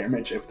fire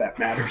damage, if that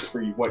matters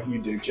for you, what you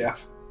do,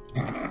 Jeff.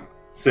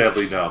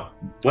 Sadly, no.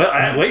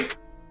 Well, wait.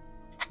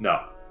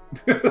 No.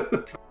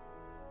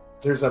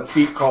 There's a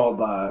feat called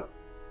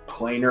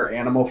planar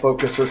animal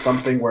focus or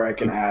something where I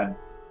can add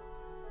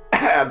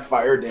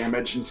fire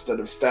damage instead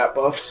of stat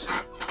buffs.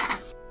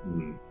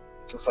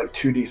 So it's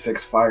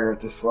 2d6 fire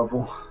at this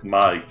level.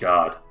 My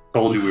God.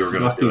 Told you we were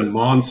going to do Fucking it.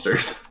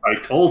 monsters. I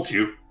told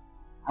you.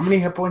 How many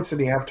hit points did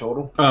he have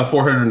total?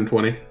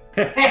 420.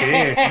 Like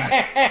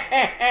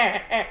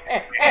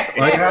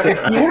I said,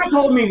 If you would have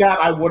told me that,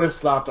 I would have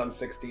stopped on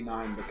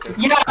 69 because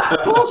Yeah,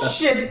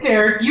 bullshit,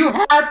 Derek. You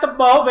had the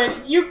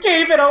moment. You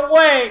gave it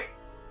away.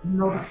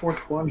 no to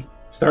 420.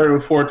 started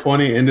with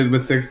 420, ended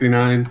with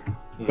 69.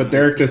 But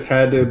Derek just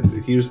had to.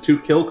 He was too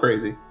kill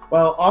crazy.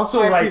 Well,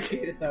 also I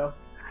appreciate it though.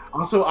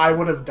 also I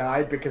would have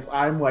died because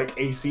I'm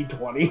AC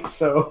 20.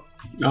 So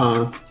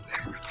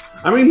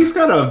I mean, he's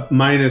got a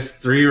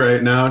 -3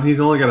 right now, and he's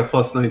only got a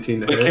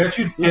 +19 to But hit.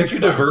 can't you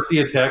divert the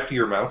attack to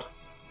your mount?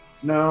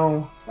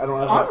 no, I don't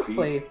have that feat.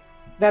 Honestly,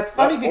 that's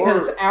funny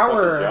because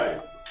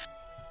our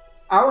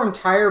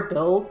entire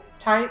build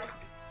type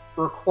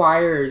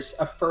requires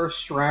a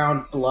first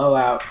round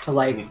blowout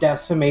to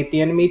decimate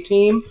the enemy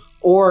team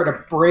or to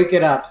break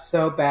it up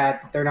so bad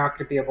that they're not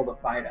going to be able to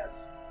fight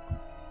us.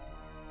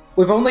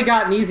 We've only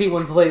gotten easy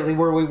ones lately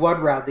where we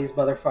one round these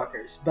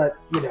motherfuckers, but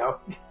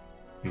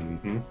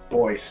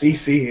Boy,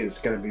 CC is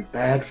going to be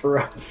bad for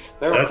us.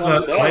 That's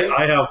not.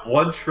 I have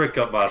one trick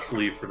up my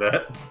sleeve for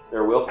that.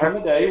 There will come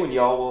a day when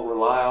y'all will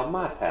rely on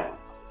my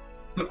talents.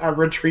 I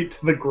retreat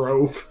to the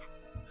grove.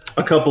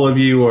 A couple of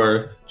you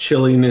are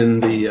chilling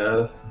in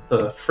the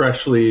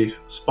freshly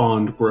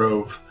spawned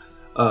grove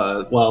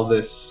while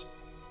this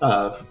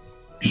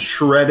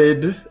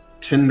shredded,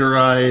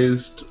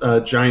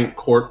 tenderized giant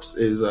corpse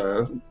is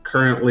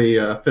currently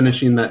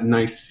finishing that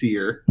nice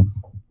sear.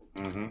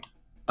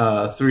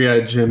 Mm-hmm.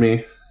 Three-Eyed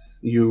Jimmy,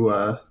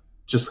 you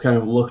just kind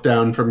of look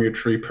down from your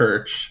tree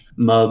perch.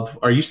 Mub,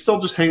 are you still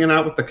just hanging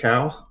out with the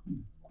cow?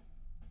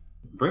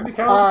 Bring the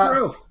cow to the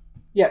grove.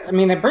 Yeah, I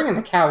mean, they're bringing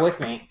the cow with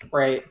me,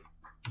 right?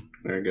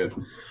 Very good.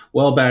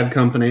 Well, Bad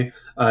Company,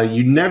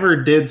 you never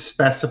did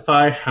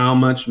specify how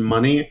much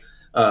money.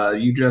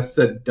 You just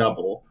said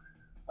double.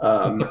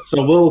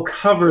 So we'll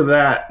cover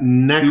that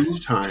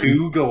next time.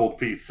 2 gold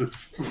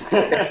pieces.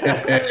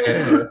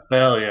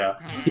 Hell yeah.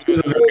 He's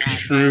a very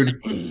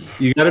shrewd.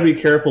 You got to be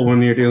careful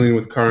when you're dealing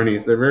with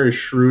carnies. They're very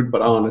shrewd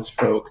but honest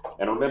folk.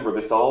 And remember,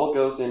 this all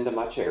goes into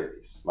my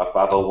charities, my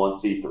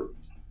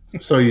 501c3s.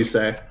 So you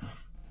say.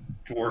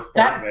 Dwarf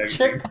That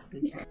magazine.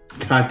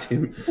 God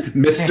damn.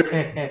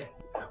 Mr.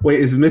 Wait,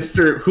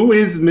 who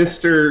is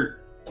Mr.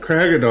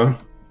 Kragadon?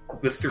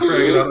 Mr.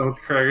 Kragadon owns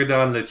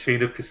Kragadon and a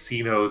chain of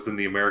casinos in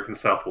the American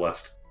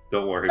Southwest.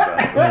 Don't worry about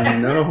it. Oh,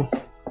 no.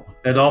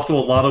 And also a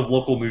lot of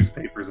local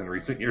newspapers in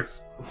recent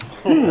years.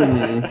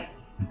 Yeah,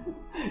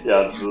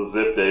 it's the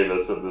Zip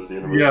Davis of this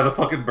universe. Yeah, the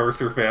fucking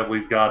Mercer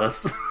family's got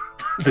us.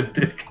 The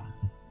dick.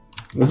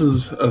 This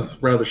is a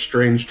rather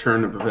strange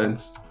turn of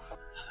events.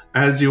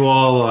 As you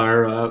all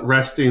are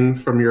resting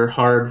from your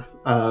hard,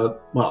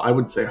 well, I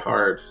would say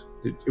hard.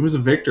 It was a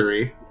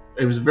victory.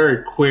 It was a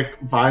very quick,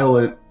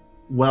 violent,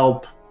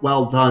 well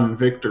done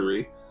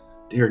victory.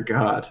 Dear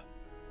God,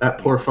 that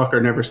poor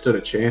fucker never stood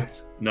a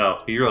chance. No,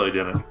 he really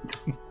didn't.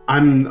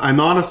 I'm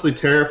honestly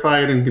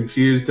terrified and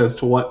confused as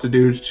to what to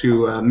do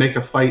to make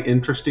a fight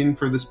interesting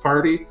for this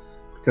party,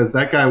 because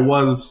that guy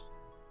was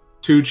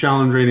 2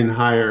 challenge rating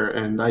higher,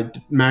 and I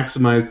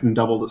maximized and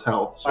doubled his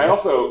health. So. I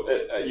also,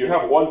 you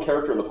have one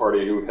character in the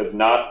party who has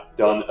not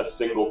done a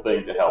single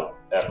thing to help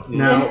ever.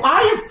 Now, And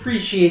I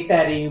appreciate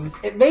that, Eames.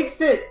 It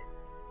makes it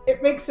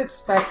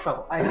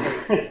special, I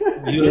think.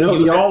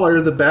 y'all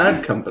are the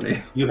Bad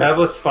Company. You have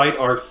us fight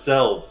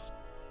ourselves,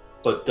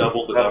 but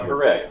double the That's number.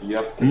 correct. You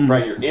have to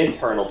confront your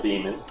internal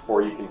demons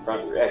before you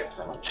confront your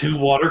external. 2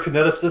 water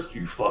kineticists?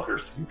 You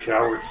fuckers. You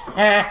cowards.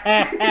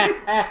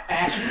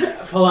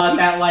 Pull out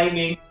that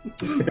lightning.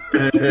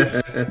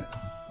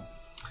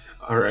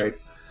 All right.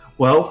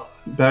 Well,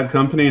 Bad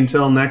Company,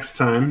 until next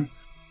time.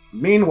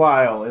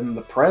 Meanwhile, in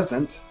the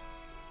present,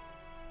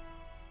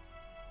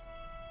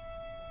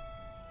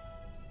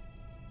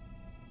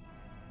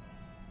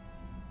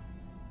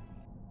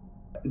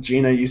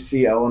 Gina, you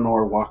see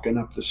Eleanor walking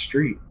up the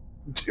street.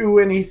 Do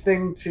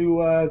anything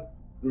to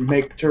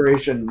make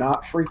Teresia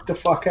not freak the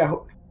fuck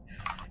out?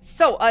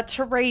 So,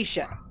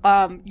 Teresia,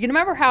 you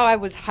remember how I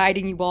was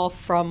hiding you all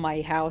from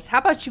my house? How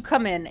about you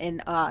come in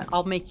and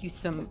I'll make you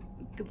some.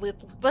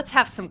 Let's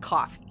have some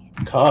coffee.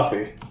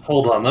 Coffee.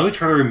 Hold on, let me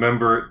try to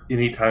remember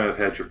any time I've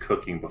had your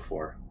cooking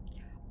before.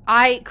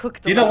 I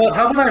cooked. You know what?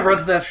 How about I run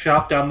to that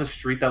shop down the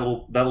street, that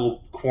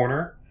little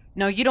corner?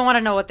 No, you don't want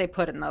to know what they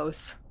put in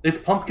those. It's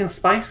pumpkin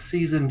spice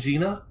season,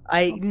 Gina.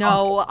 I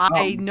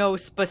know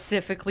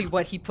specifically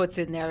what he puts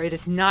in there. It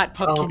is not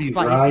I'll pumpkin be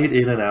spice. right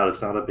in and out.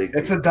 It's not a big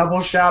It's a double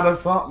shot of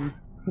something.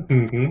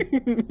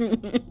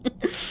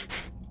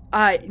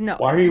 No.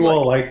 Why are you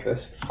all like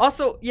this?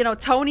 Also,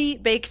 Tony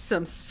baked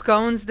some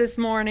scones this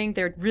morning.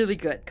 They're really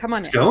good. Come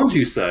on Scones,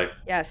 you say? in.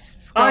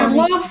 Yes. I scones.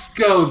 love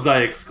scones, I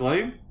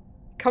exclaim.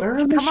 They're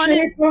in the Come on in.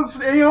 shape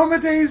of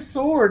Iomede's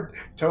sword,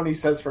 Tony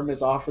says from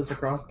his office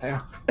across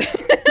town.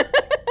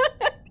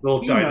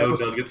 Little He dino knows.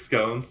 nugget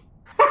scones.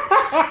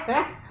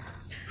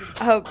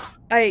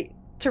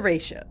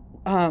 Teresia,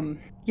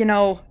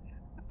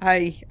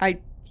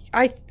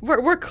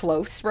 we're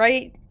close,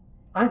 right?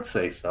 I'd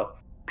say so.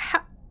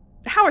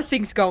 How are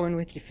things going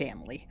with your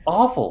family?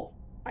 Awful.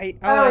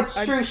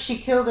 It's true. She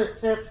killed her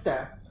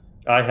sister.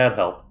 I had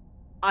help.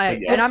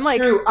 And I'm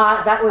like true.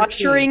 That was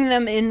ushering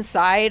them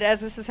inside as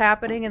this is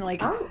happening and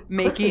like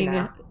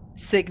making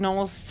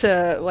signals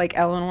to like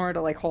Eleanor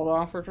to like hold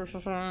off or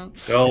something.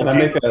 No, Can I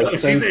make a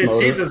sense if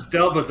motive? she's as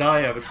dumb as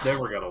I am, it's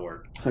never gonna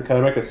work. Can I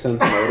make a sense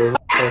motive?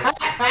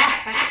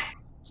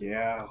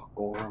 Yeah,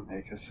 or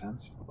make a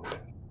sense.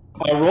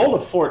 I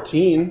rolled a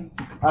 14.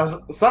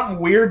 Something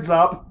weird's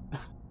up.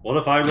 What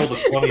if I rolled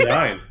a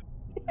 29?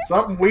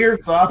 Something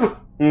weird's up.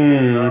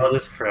 Oh,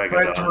 this But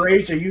Kragadon.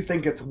 Teresia, you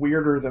think it's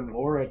weirder than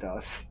Laura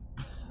does.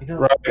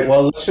 Right,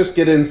 well, let's just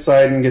get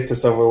inside and get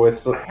this over with.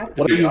 So, have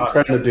to what are be you honest.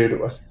 trying to do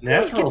to us?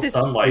 Natural Get this-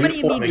 sunlight. What do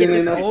you mean Makes get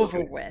this sense.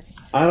 over with?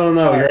 I don't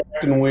know. You're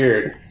acting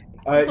weird.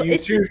 You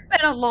It's two,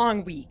 been a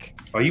long week.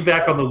 Are you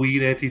back on the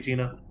weed, Auntie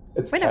Gina?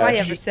 It's When have I Pesh.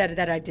 ever said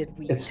that I did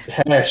weed? It's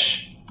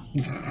Pesh.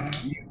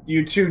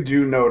 you two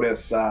do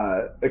notice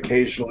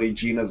occasionally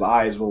Gina's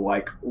eyes will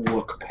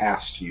look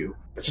past you.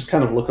 Just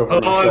kind of look over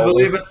Oh, my I shoulder.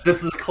 believe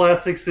this is a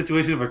classic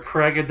situation of a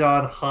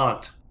Kragadon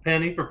haunt.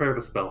 Penny, prepare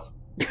the spells.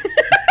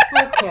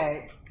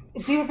 Okay.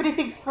 Do you have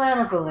anything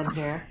flammable in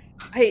here?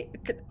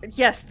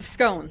 Yes, the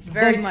scones,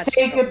 very Then much.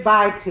 say so.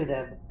 goodbye to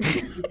them.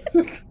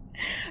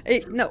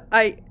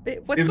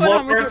 What's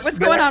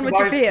going on with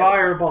your beard?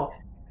 Fireball.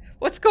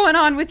 What's going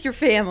on with your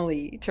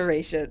family,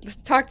 Teresia?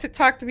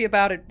 Talk to me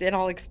about it, and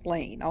I'll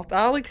explain.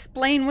 I'll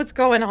explain what's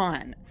going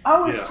on.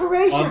 Oh, it's Yeah.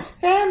 Teresia's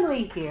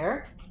family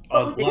here,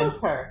 but we killed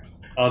her.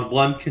 On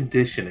one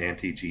condition,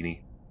 Auntie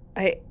Jeannie.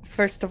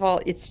 First of all,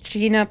 it's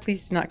Gina.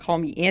 Please do not call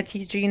me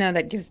Auntie Gina.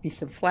 That gives me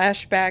some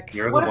flashbacks.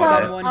 You're the What one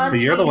about asking. Auntie?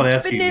 You're the one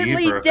asking me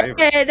Definitely for a favor.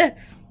 dead.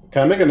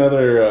 Can I make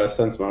another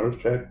sense motive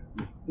check?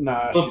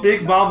 Nah, But she Big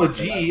did not Mama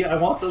say G, I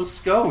want those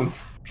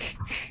scones.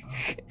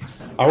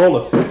 I rolled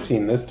a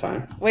 15 this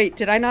time. Wait,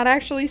 did I not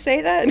actually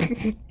say that?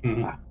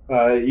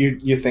 that.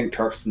 You think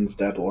Truxton's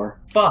dead, Laura?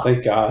 Fuck.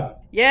 Thank God.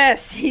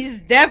 Yes, he's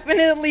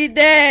definitely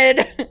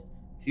dead.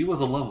 He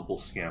was a lovable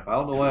scamp. I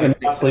don't know why. And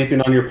not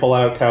sleeping on your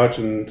pull-out couch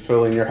and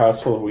filling your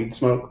house full of weed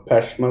smoke,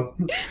 pesh smoke.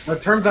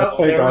 It turns out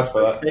Thank Sarah's God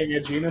for that. staying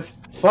at Gina's.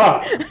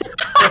 Fuck.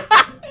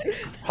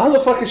 How the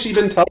fuck has she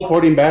been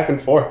teleporting back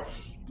and forth?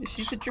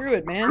 She's a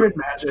druid, man. Good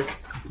magic.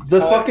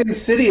 The fucking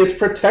city is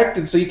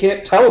protected, so you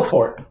can't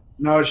teleport.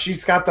 No,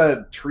 she's got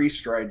the tree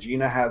stride.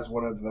 Gina has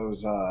one of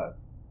those. Got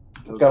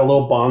a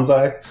little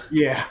bonsai.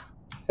 Yeah.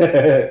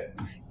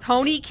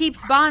 Tony keeps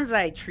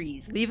bonsai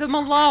trees. Leave him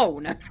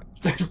alone.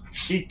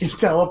 She can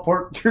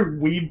teleport through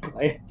weed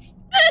plants.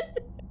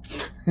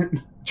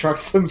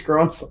 Truxton's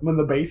growing some in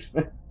the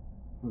basement.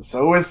 And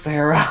so is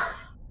Sarah.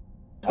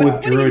 With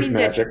What do you druid mean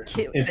that magic.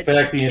 In that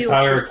fact, you the killed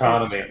entire your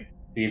economy. sister?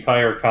 The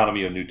entire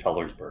economy of New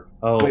Tellersburg.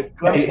 Oh, Wait,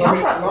 Hey, Not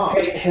that long.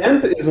 hey,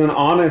 hemp is an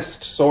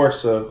honest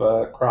source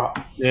of crop.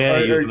 yeah,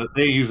 Are-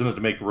 they're using it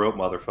to make rope,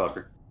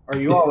 motherfucker. are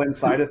you all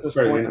inside at this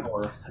Sorry, point? Nina.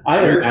 Or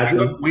I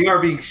imagine. We are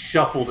being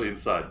shuffled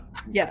inside.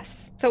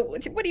 Yes. So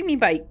what do you mean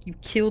by you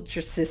killed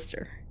your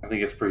sister? I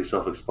think it's pretty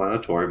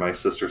self-explanatory. My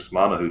sister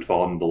Smana, who'd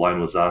fallen in the line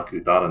with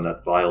Zakuthana,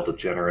 that vile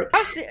degenerate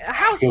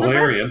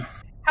Galarian.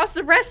 How's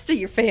the rest of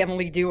your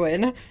family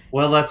doing?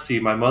 Well, let's see.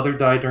 My mother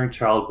died during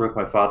childbirth,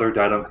 my father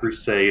died on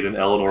crusade, and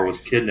Eleanor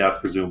was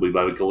kidnapped, presumably,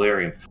 by a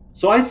Galarian.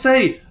 So I'd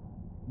say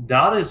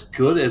not as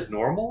good as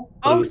normal,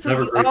 but it was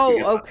never great to begin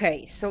with.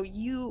 okay. So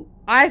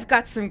I've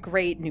got some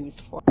great news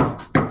for you.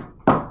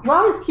 You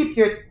always keep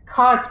your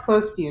cards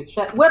close to your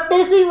chest. We're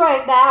busy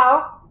right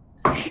now.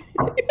 Are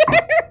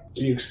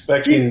you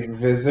expecting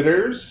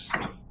visitors?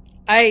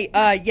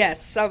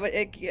 Yes. So,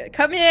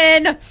 come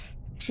in.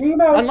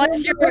 Gina,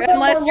 Unless you're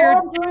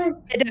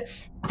dead.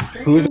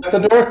 Who's at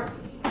the door?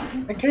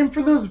 I came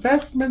for those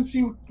vestments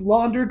you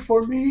laundered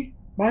for me.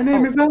 My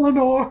name is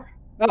Eleanor.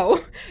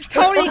 Oh,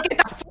 Tony, get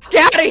the fuck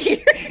out of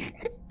here.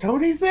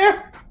 Tony's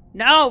there.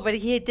 No, but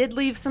he did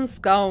leave some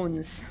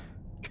scones.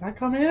 Can I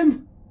come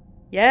in?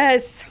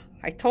 Yes,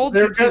 I told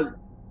you to.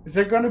 Is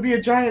there going to be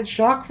a giant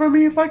shock for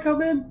me if I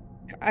come in?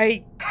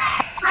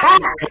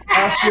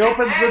 She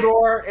opens the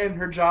door and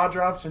her jaw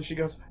drops and she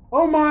goes,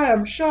 "Oh my,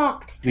 I'm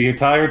shocked." The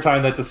entire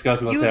time that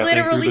discussion was You happening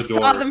literally through the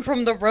door, saw them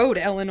from the road,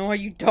 Eleanor,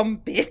 you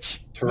dumb bitch.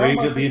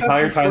 Teresia, the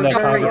entire time that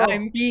Sorry, conversation,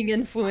 I'm being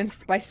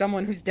influenced by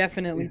someone who's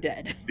definitely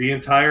dead. the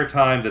entire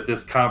time that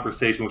this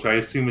conversation, which I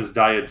assume is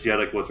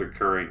diegetic, was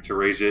occurring,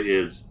 Teresia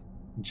is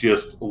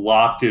just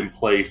locked in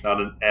place, not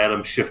an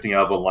atom shifting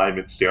out of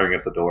alignment, staring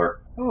at the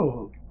door.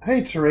 Oh,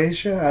 hey,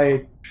 Teresia.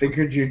 I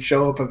figured you'd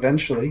show up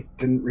eventually.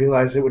 Didn't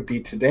realize it would be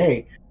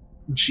today.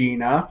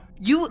 Gina,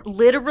 You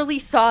literally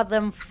saw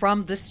them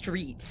from the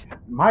street.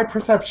 my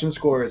perception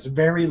score is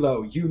very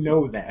low. You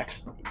know that.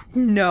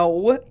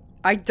 No,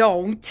 I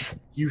don't.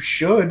 You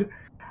should.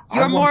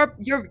 You're I'm more.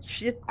 You're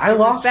shit. I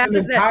lost as bad an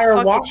as that entire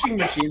fucking- washing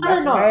machine.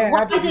 That's why I Eleanor,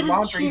 had to be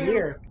laundering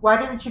here. why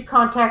didn't you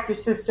contact your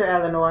sister,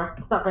 Eleanor?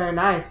 It's not very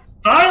nice.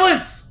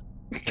 Silence!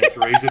 And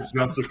Teresia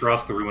jumps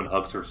across the room and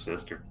hugs her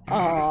sister.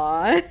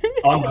 Aww.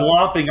 I'm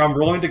glomping. I'm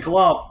rolling to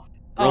glomp.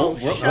 Oh,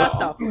 Roll- shut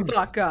the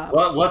fuck up.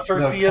 What's her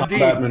No, CMD?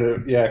 combat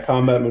maneuver. Yeah,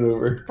 combat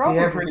maneuver. Probably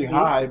Yeah, pretty pretty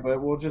high,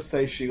 but we'll just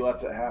say she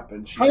lets it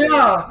happen.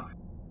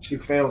 She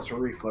fails her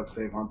reflex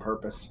save on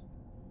purpose.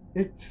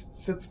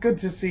 It's good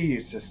to see you,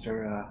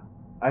 sister.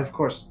 I of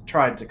course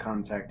tried to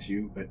contact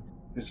you, but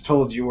was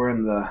told you were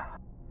in the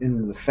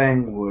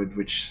Fangwood,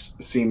 which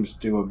seems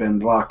to have been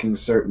blocking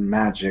certain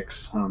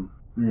magics.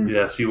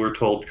 Yes, you were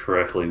told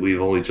correctly.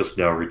 We've only just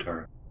now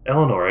returned.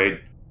 Eleanor, I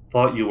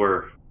thought you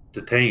were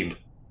detained.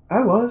 I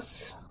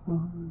was.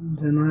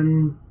 Then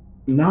I'm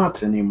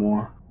not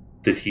anymore.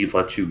 Did he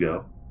let you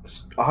go?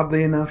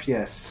 Oddly enough,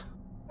 yes.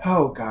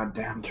 Oh,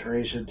 goddamn,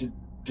 Teresia,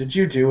 did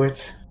you do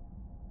it?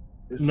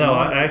 Is No,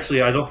 Samana-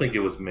 actually, I don't think it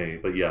was me,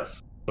 but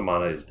yes,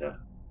 Samana is dead.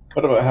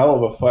 What a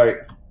hell of a fight.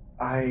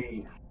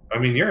 I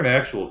mean, you're an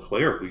actual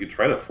cleric. We could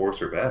try to force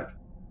her back.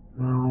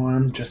 No,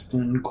 I'm just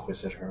an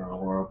inquisitor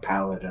or a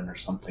paladin or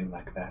something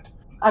like that.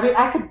 I mean,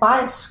 I could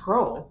buy a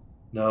scroll.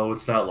 No,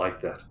 it's not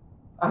like that.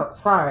 Oh,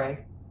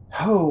 sorry.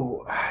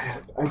 Oh,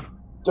 I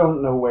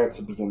don't know where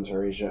to begin,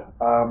 Teresia.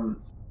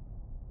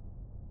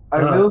 I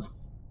Uh, will.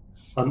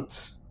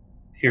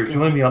 Here,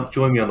 join me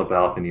on the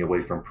balcony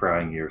away from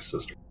prying ears,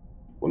 sister.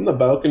 Wouldn't the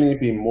balcony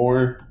be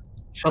more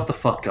Shut the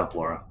fuck up,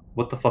 Laura.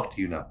 What the fuck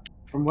do you know?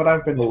 From what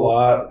I've been a told,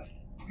 lot?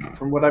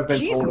 from what I've been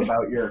told Jesus.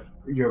 about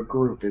your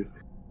group, is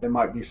there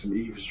might be some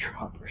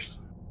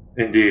eavesdroppers.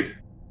 Indeed.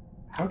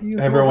 How do you?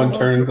 Everyone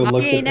turns and I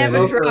looks ain't at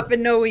never Penny.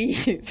 dropping no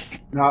eaves.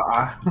 No,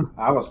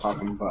 I was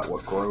talking about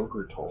what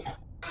Groger told.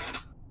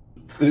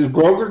 Is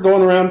Groger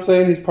going around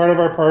saying he's part of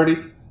our party?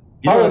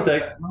 You How didn't is let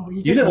that. No,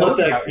 You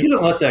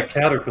didn't let that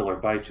caterpillar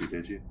bite you,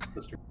 did you,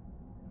 sister?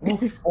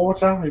 4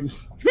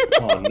 times.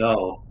 Oh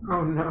no.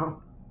 Oh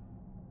no.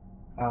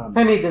 Um,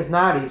 Penny does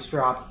not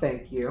eavesdrop,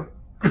 thank you.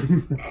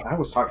 I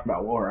was talking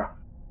about Laura.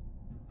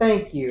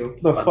 Thank you.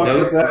 the fuck no-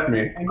 does that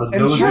mean? And, A and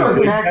nosy she You know would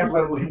exactly what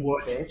definitely it means,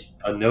 would. bitch.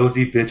 A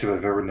nosy bitch if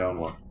I've ever known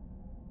one.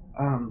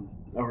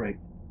 All right.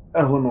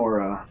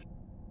 Eleanor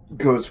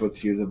goes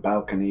with you to the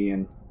balcony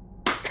and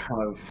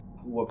kind of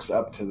looks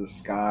up to the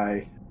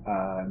sky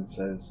and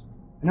says,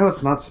 I know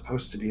it's not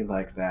supposed to be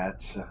like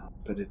that,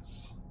 but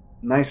it's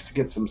nice to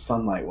get some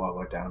sunlight while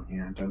we're down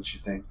here, don't you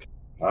think?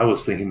 I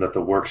was thinking that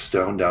the work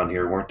stone down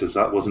here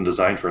wasn't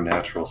designed for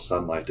natural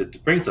sunlight.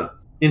 It brings a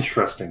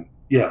interesting.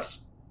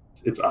 Yes,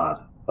 it's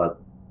odd, but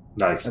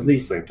nice At at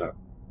least- the same time.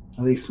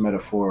 At least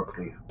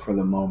metaphorically, for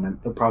the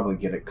moment. They'll probably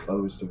get it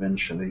closed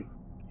eventually.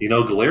 You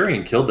know,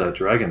 Galarian killed that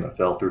dragon that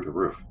fell through the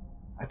roof.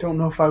 I don't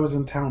know if I was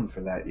in town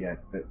for that yet,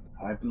 but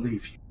I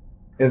believe you.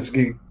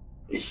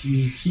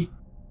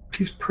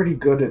 He's pretty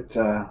good at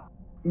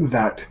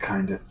that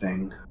kind of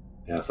thing.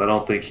 Yes, I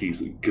don't think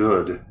he's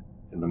good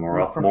in the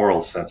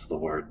moral sense of the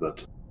word,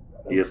 but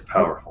he is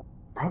powerful.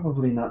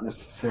 Probably not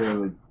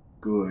necessarily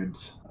good.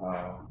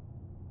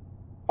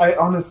 I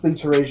honestly,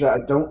 Teresia,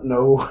 I don't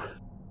know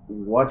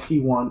what he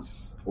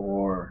wants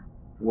or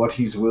what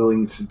he's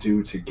willing to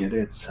do to get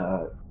it.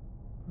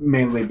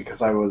 Mainly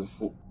because I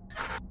was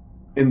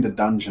in the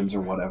dungeons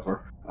or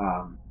whatever.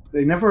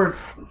 They never.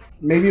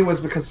 Maybe it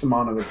was because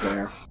Samana was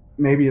there.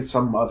 Maybe it's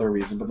some other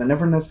reason, but they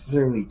never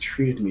necessarily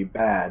treated me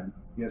bad.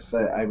 Yes,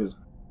 I was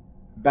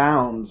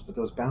bound, but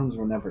those bounds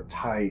were never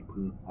tight,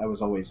 and I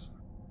was always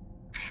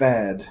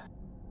fed.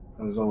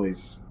 I was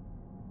always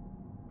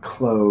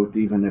clothed,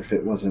 even if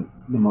it wasn't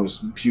the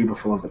most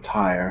beautiful of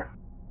attire.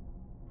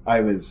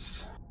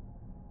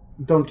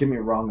 Don't get me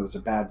wrong, it was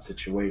a bad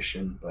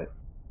situation, but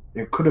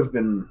it could have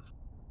been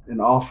an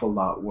awful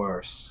lot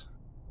worse.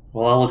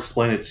 Well, I'll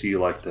explain it to you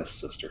like this,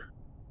 sister.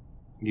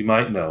 You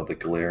might know that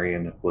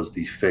Galarian was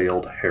the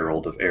failed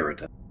herald of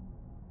Eridan.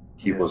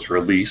 He was Yes.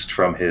 released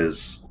from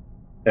his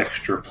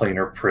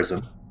extraplanar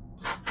prison,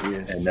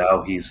 Yes. and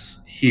now he's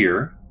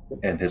here,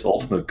 and his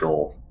ultimate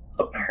goal,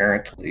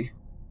 apparently,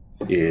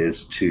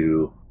 is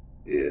to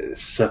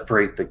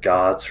separate the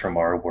gods from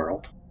our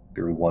world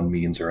through one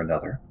means or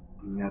another.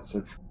 Yes,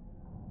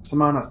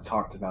 Samana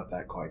talked about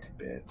that quite a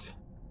bit.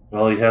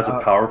 Well, he has a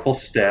Uh, powerful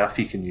staff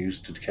he can use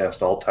to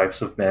cast all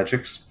types of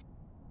magics,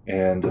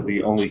 and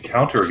the only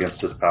counter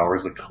against his power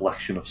is a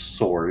collection of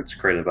swords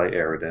created by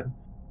Eridan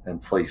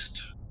and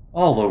placed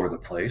all over the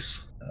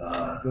place.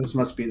 Those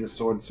must be the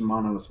swords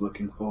Samana was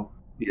looking for.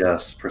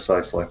 Yes,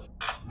 precisely.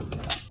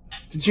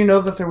 Did you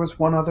know that there was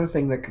one other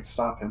thing that could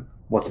stop him?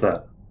 What's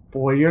that?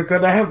 Boy, you're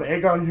gonna have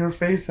egg on your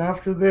face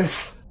after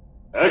this.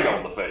 Egg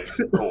on the face,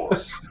 of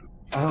course.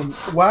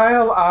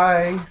 While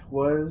I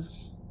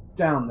was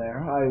down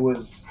there, I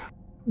was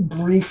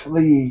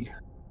briefly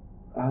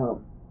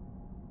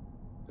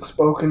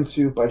spoken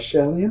to by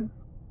Shellian.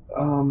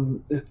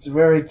 It's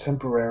very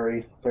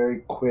temporary, very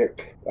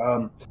quick.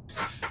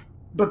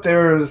 But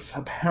there's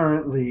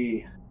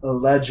apparently a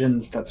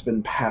legend that's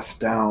been passed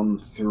down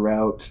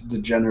throughout the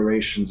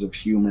generations of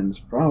humans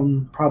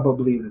from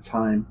probably the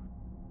time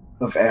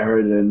of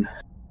Eridan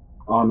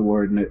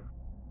onward, and it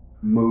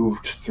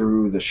moved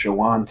through the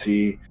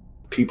Shawanti.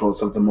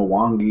 Peoples of the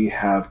Mwangi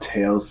have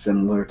tales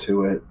similar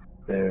to it.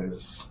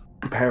 There's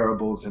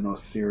parables in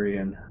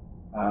Osirian.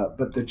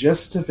 But the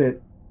gist of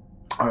it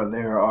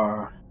there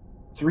are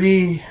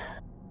 3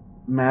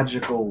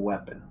 magical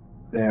weapons.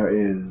 There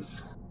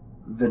is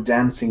the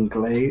Dancing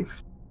Glaive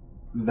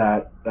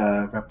that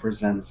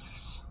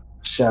represents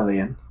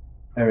Shellian.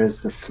 There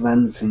is the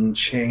Flensing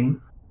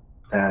Chain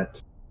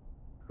that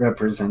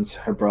represents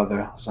her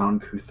brother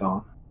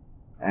Zonkuthon.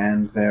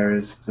 And there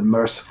is the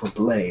Merciful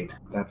Blade.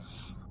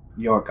 That's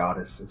your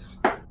goddesses.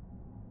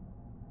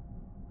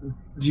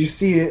 Do you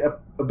see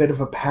a bit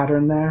of a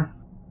pattern there?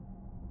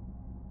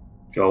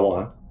 Go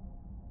on.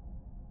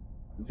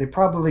 They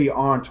probably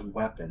aren't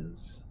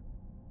weapons.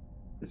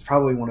 It's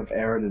probably one of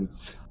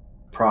Eridan's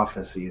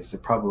prophecies.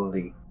 They're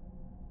probably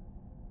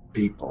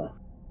people.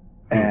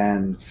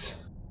 And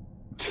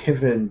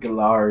given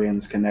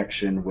Galarian's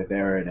connection with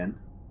Eridan,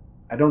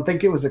 I don't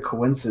think it was a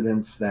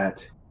coincidence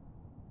that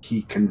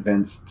he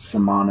convinced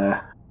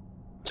Samana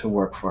to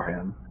work for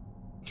him.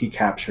 He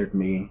captured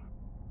me,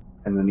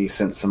 and then he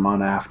sent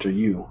Samana after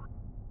you.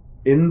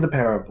 In the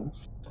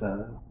parables,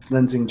 the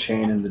Flensing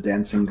Chain and the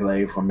Dancing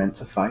Glaive were meant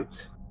to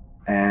fight,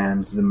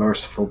 and the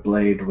Merciful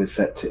Blade was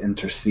set to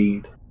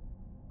intercede,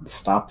 to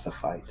stop the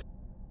fight.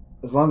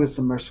 As long as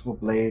the Merciful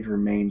Blade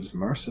remains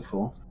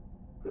merciful,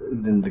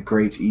 then the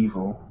great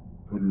evil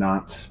would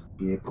not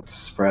be able to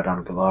spread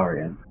on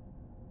Galarian.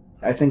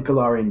 I think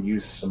Galarian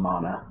used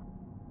Samana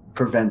to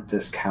prevent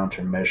this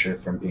countermeasure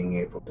from being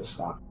able to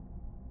stop.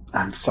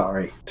 I'm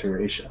sorry,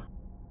 Teresia.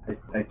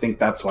 I think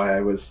that's why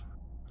I was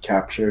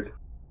captured.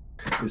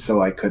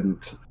 so I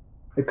couldn't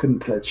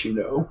let you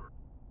know.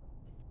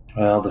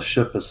 Well, the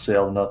ship has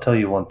sailed, and I'll tell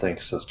you one thing,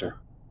 sister.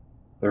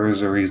 There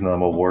is a reason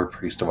I'm a war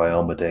priest of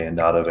Iomedae and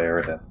not of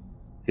Eridan.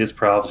 His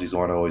prophecies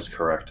aren't always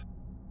correct.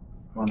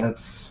 Well,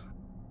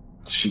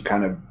 she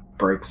kind of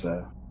breaks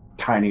a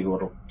tiny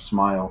little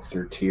smile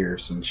through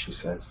tears, and she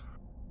says,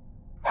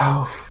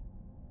 "Oh,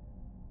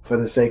 for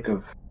the sake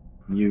of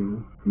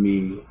you,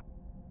 me,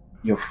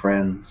 your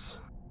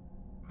friends,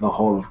 the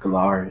whole of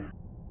Golarion,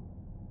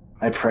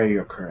 I pray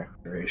you're correct,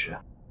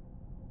 Horatia.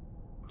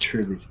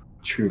 Truly,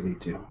 truly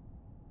do."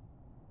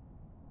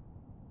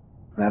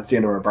 And that's the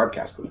end of our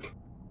broadcast week.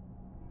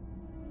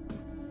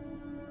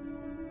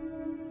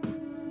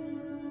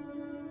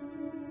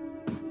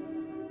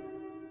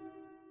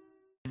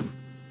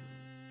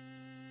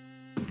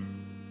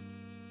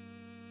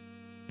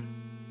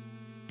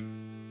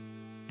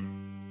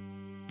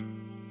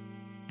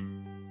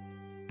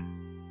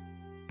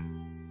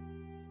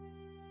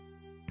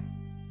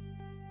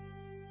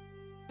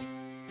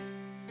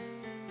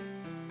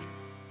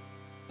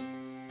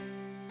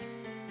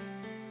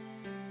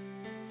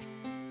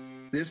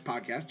 This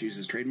podcast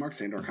uses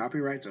trademarks and/or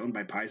copyrights owned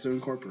by Paizo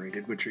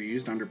Incorporated, which are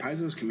used under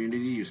Paizo's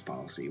community use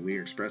policy. We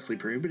are expressly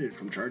prohibited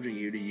from charging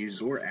you to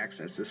use or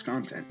access this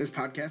content. This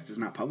podcast is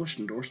not published,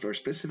 endorsed, or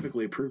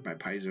specifically approved by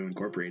Paizo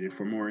Incorporated.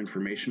 For more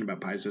information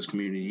about Paizo's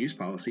community use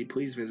policy,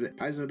 please visit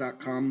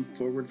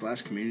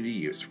paizo.com/community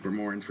use. For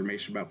more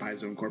information about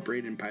Paizo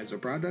Incorporated and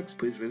Paizo products,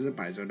 please visit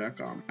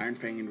paizo.com. Iron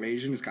Fang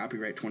Invasion is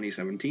copyright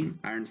 2017.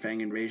 Iron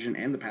Fang Invasion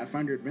and the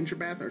Pathfinder Adventure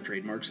Path are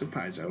trademarks of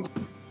Paizo.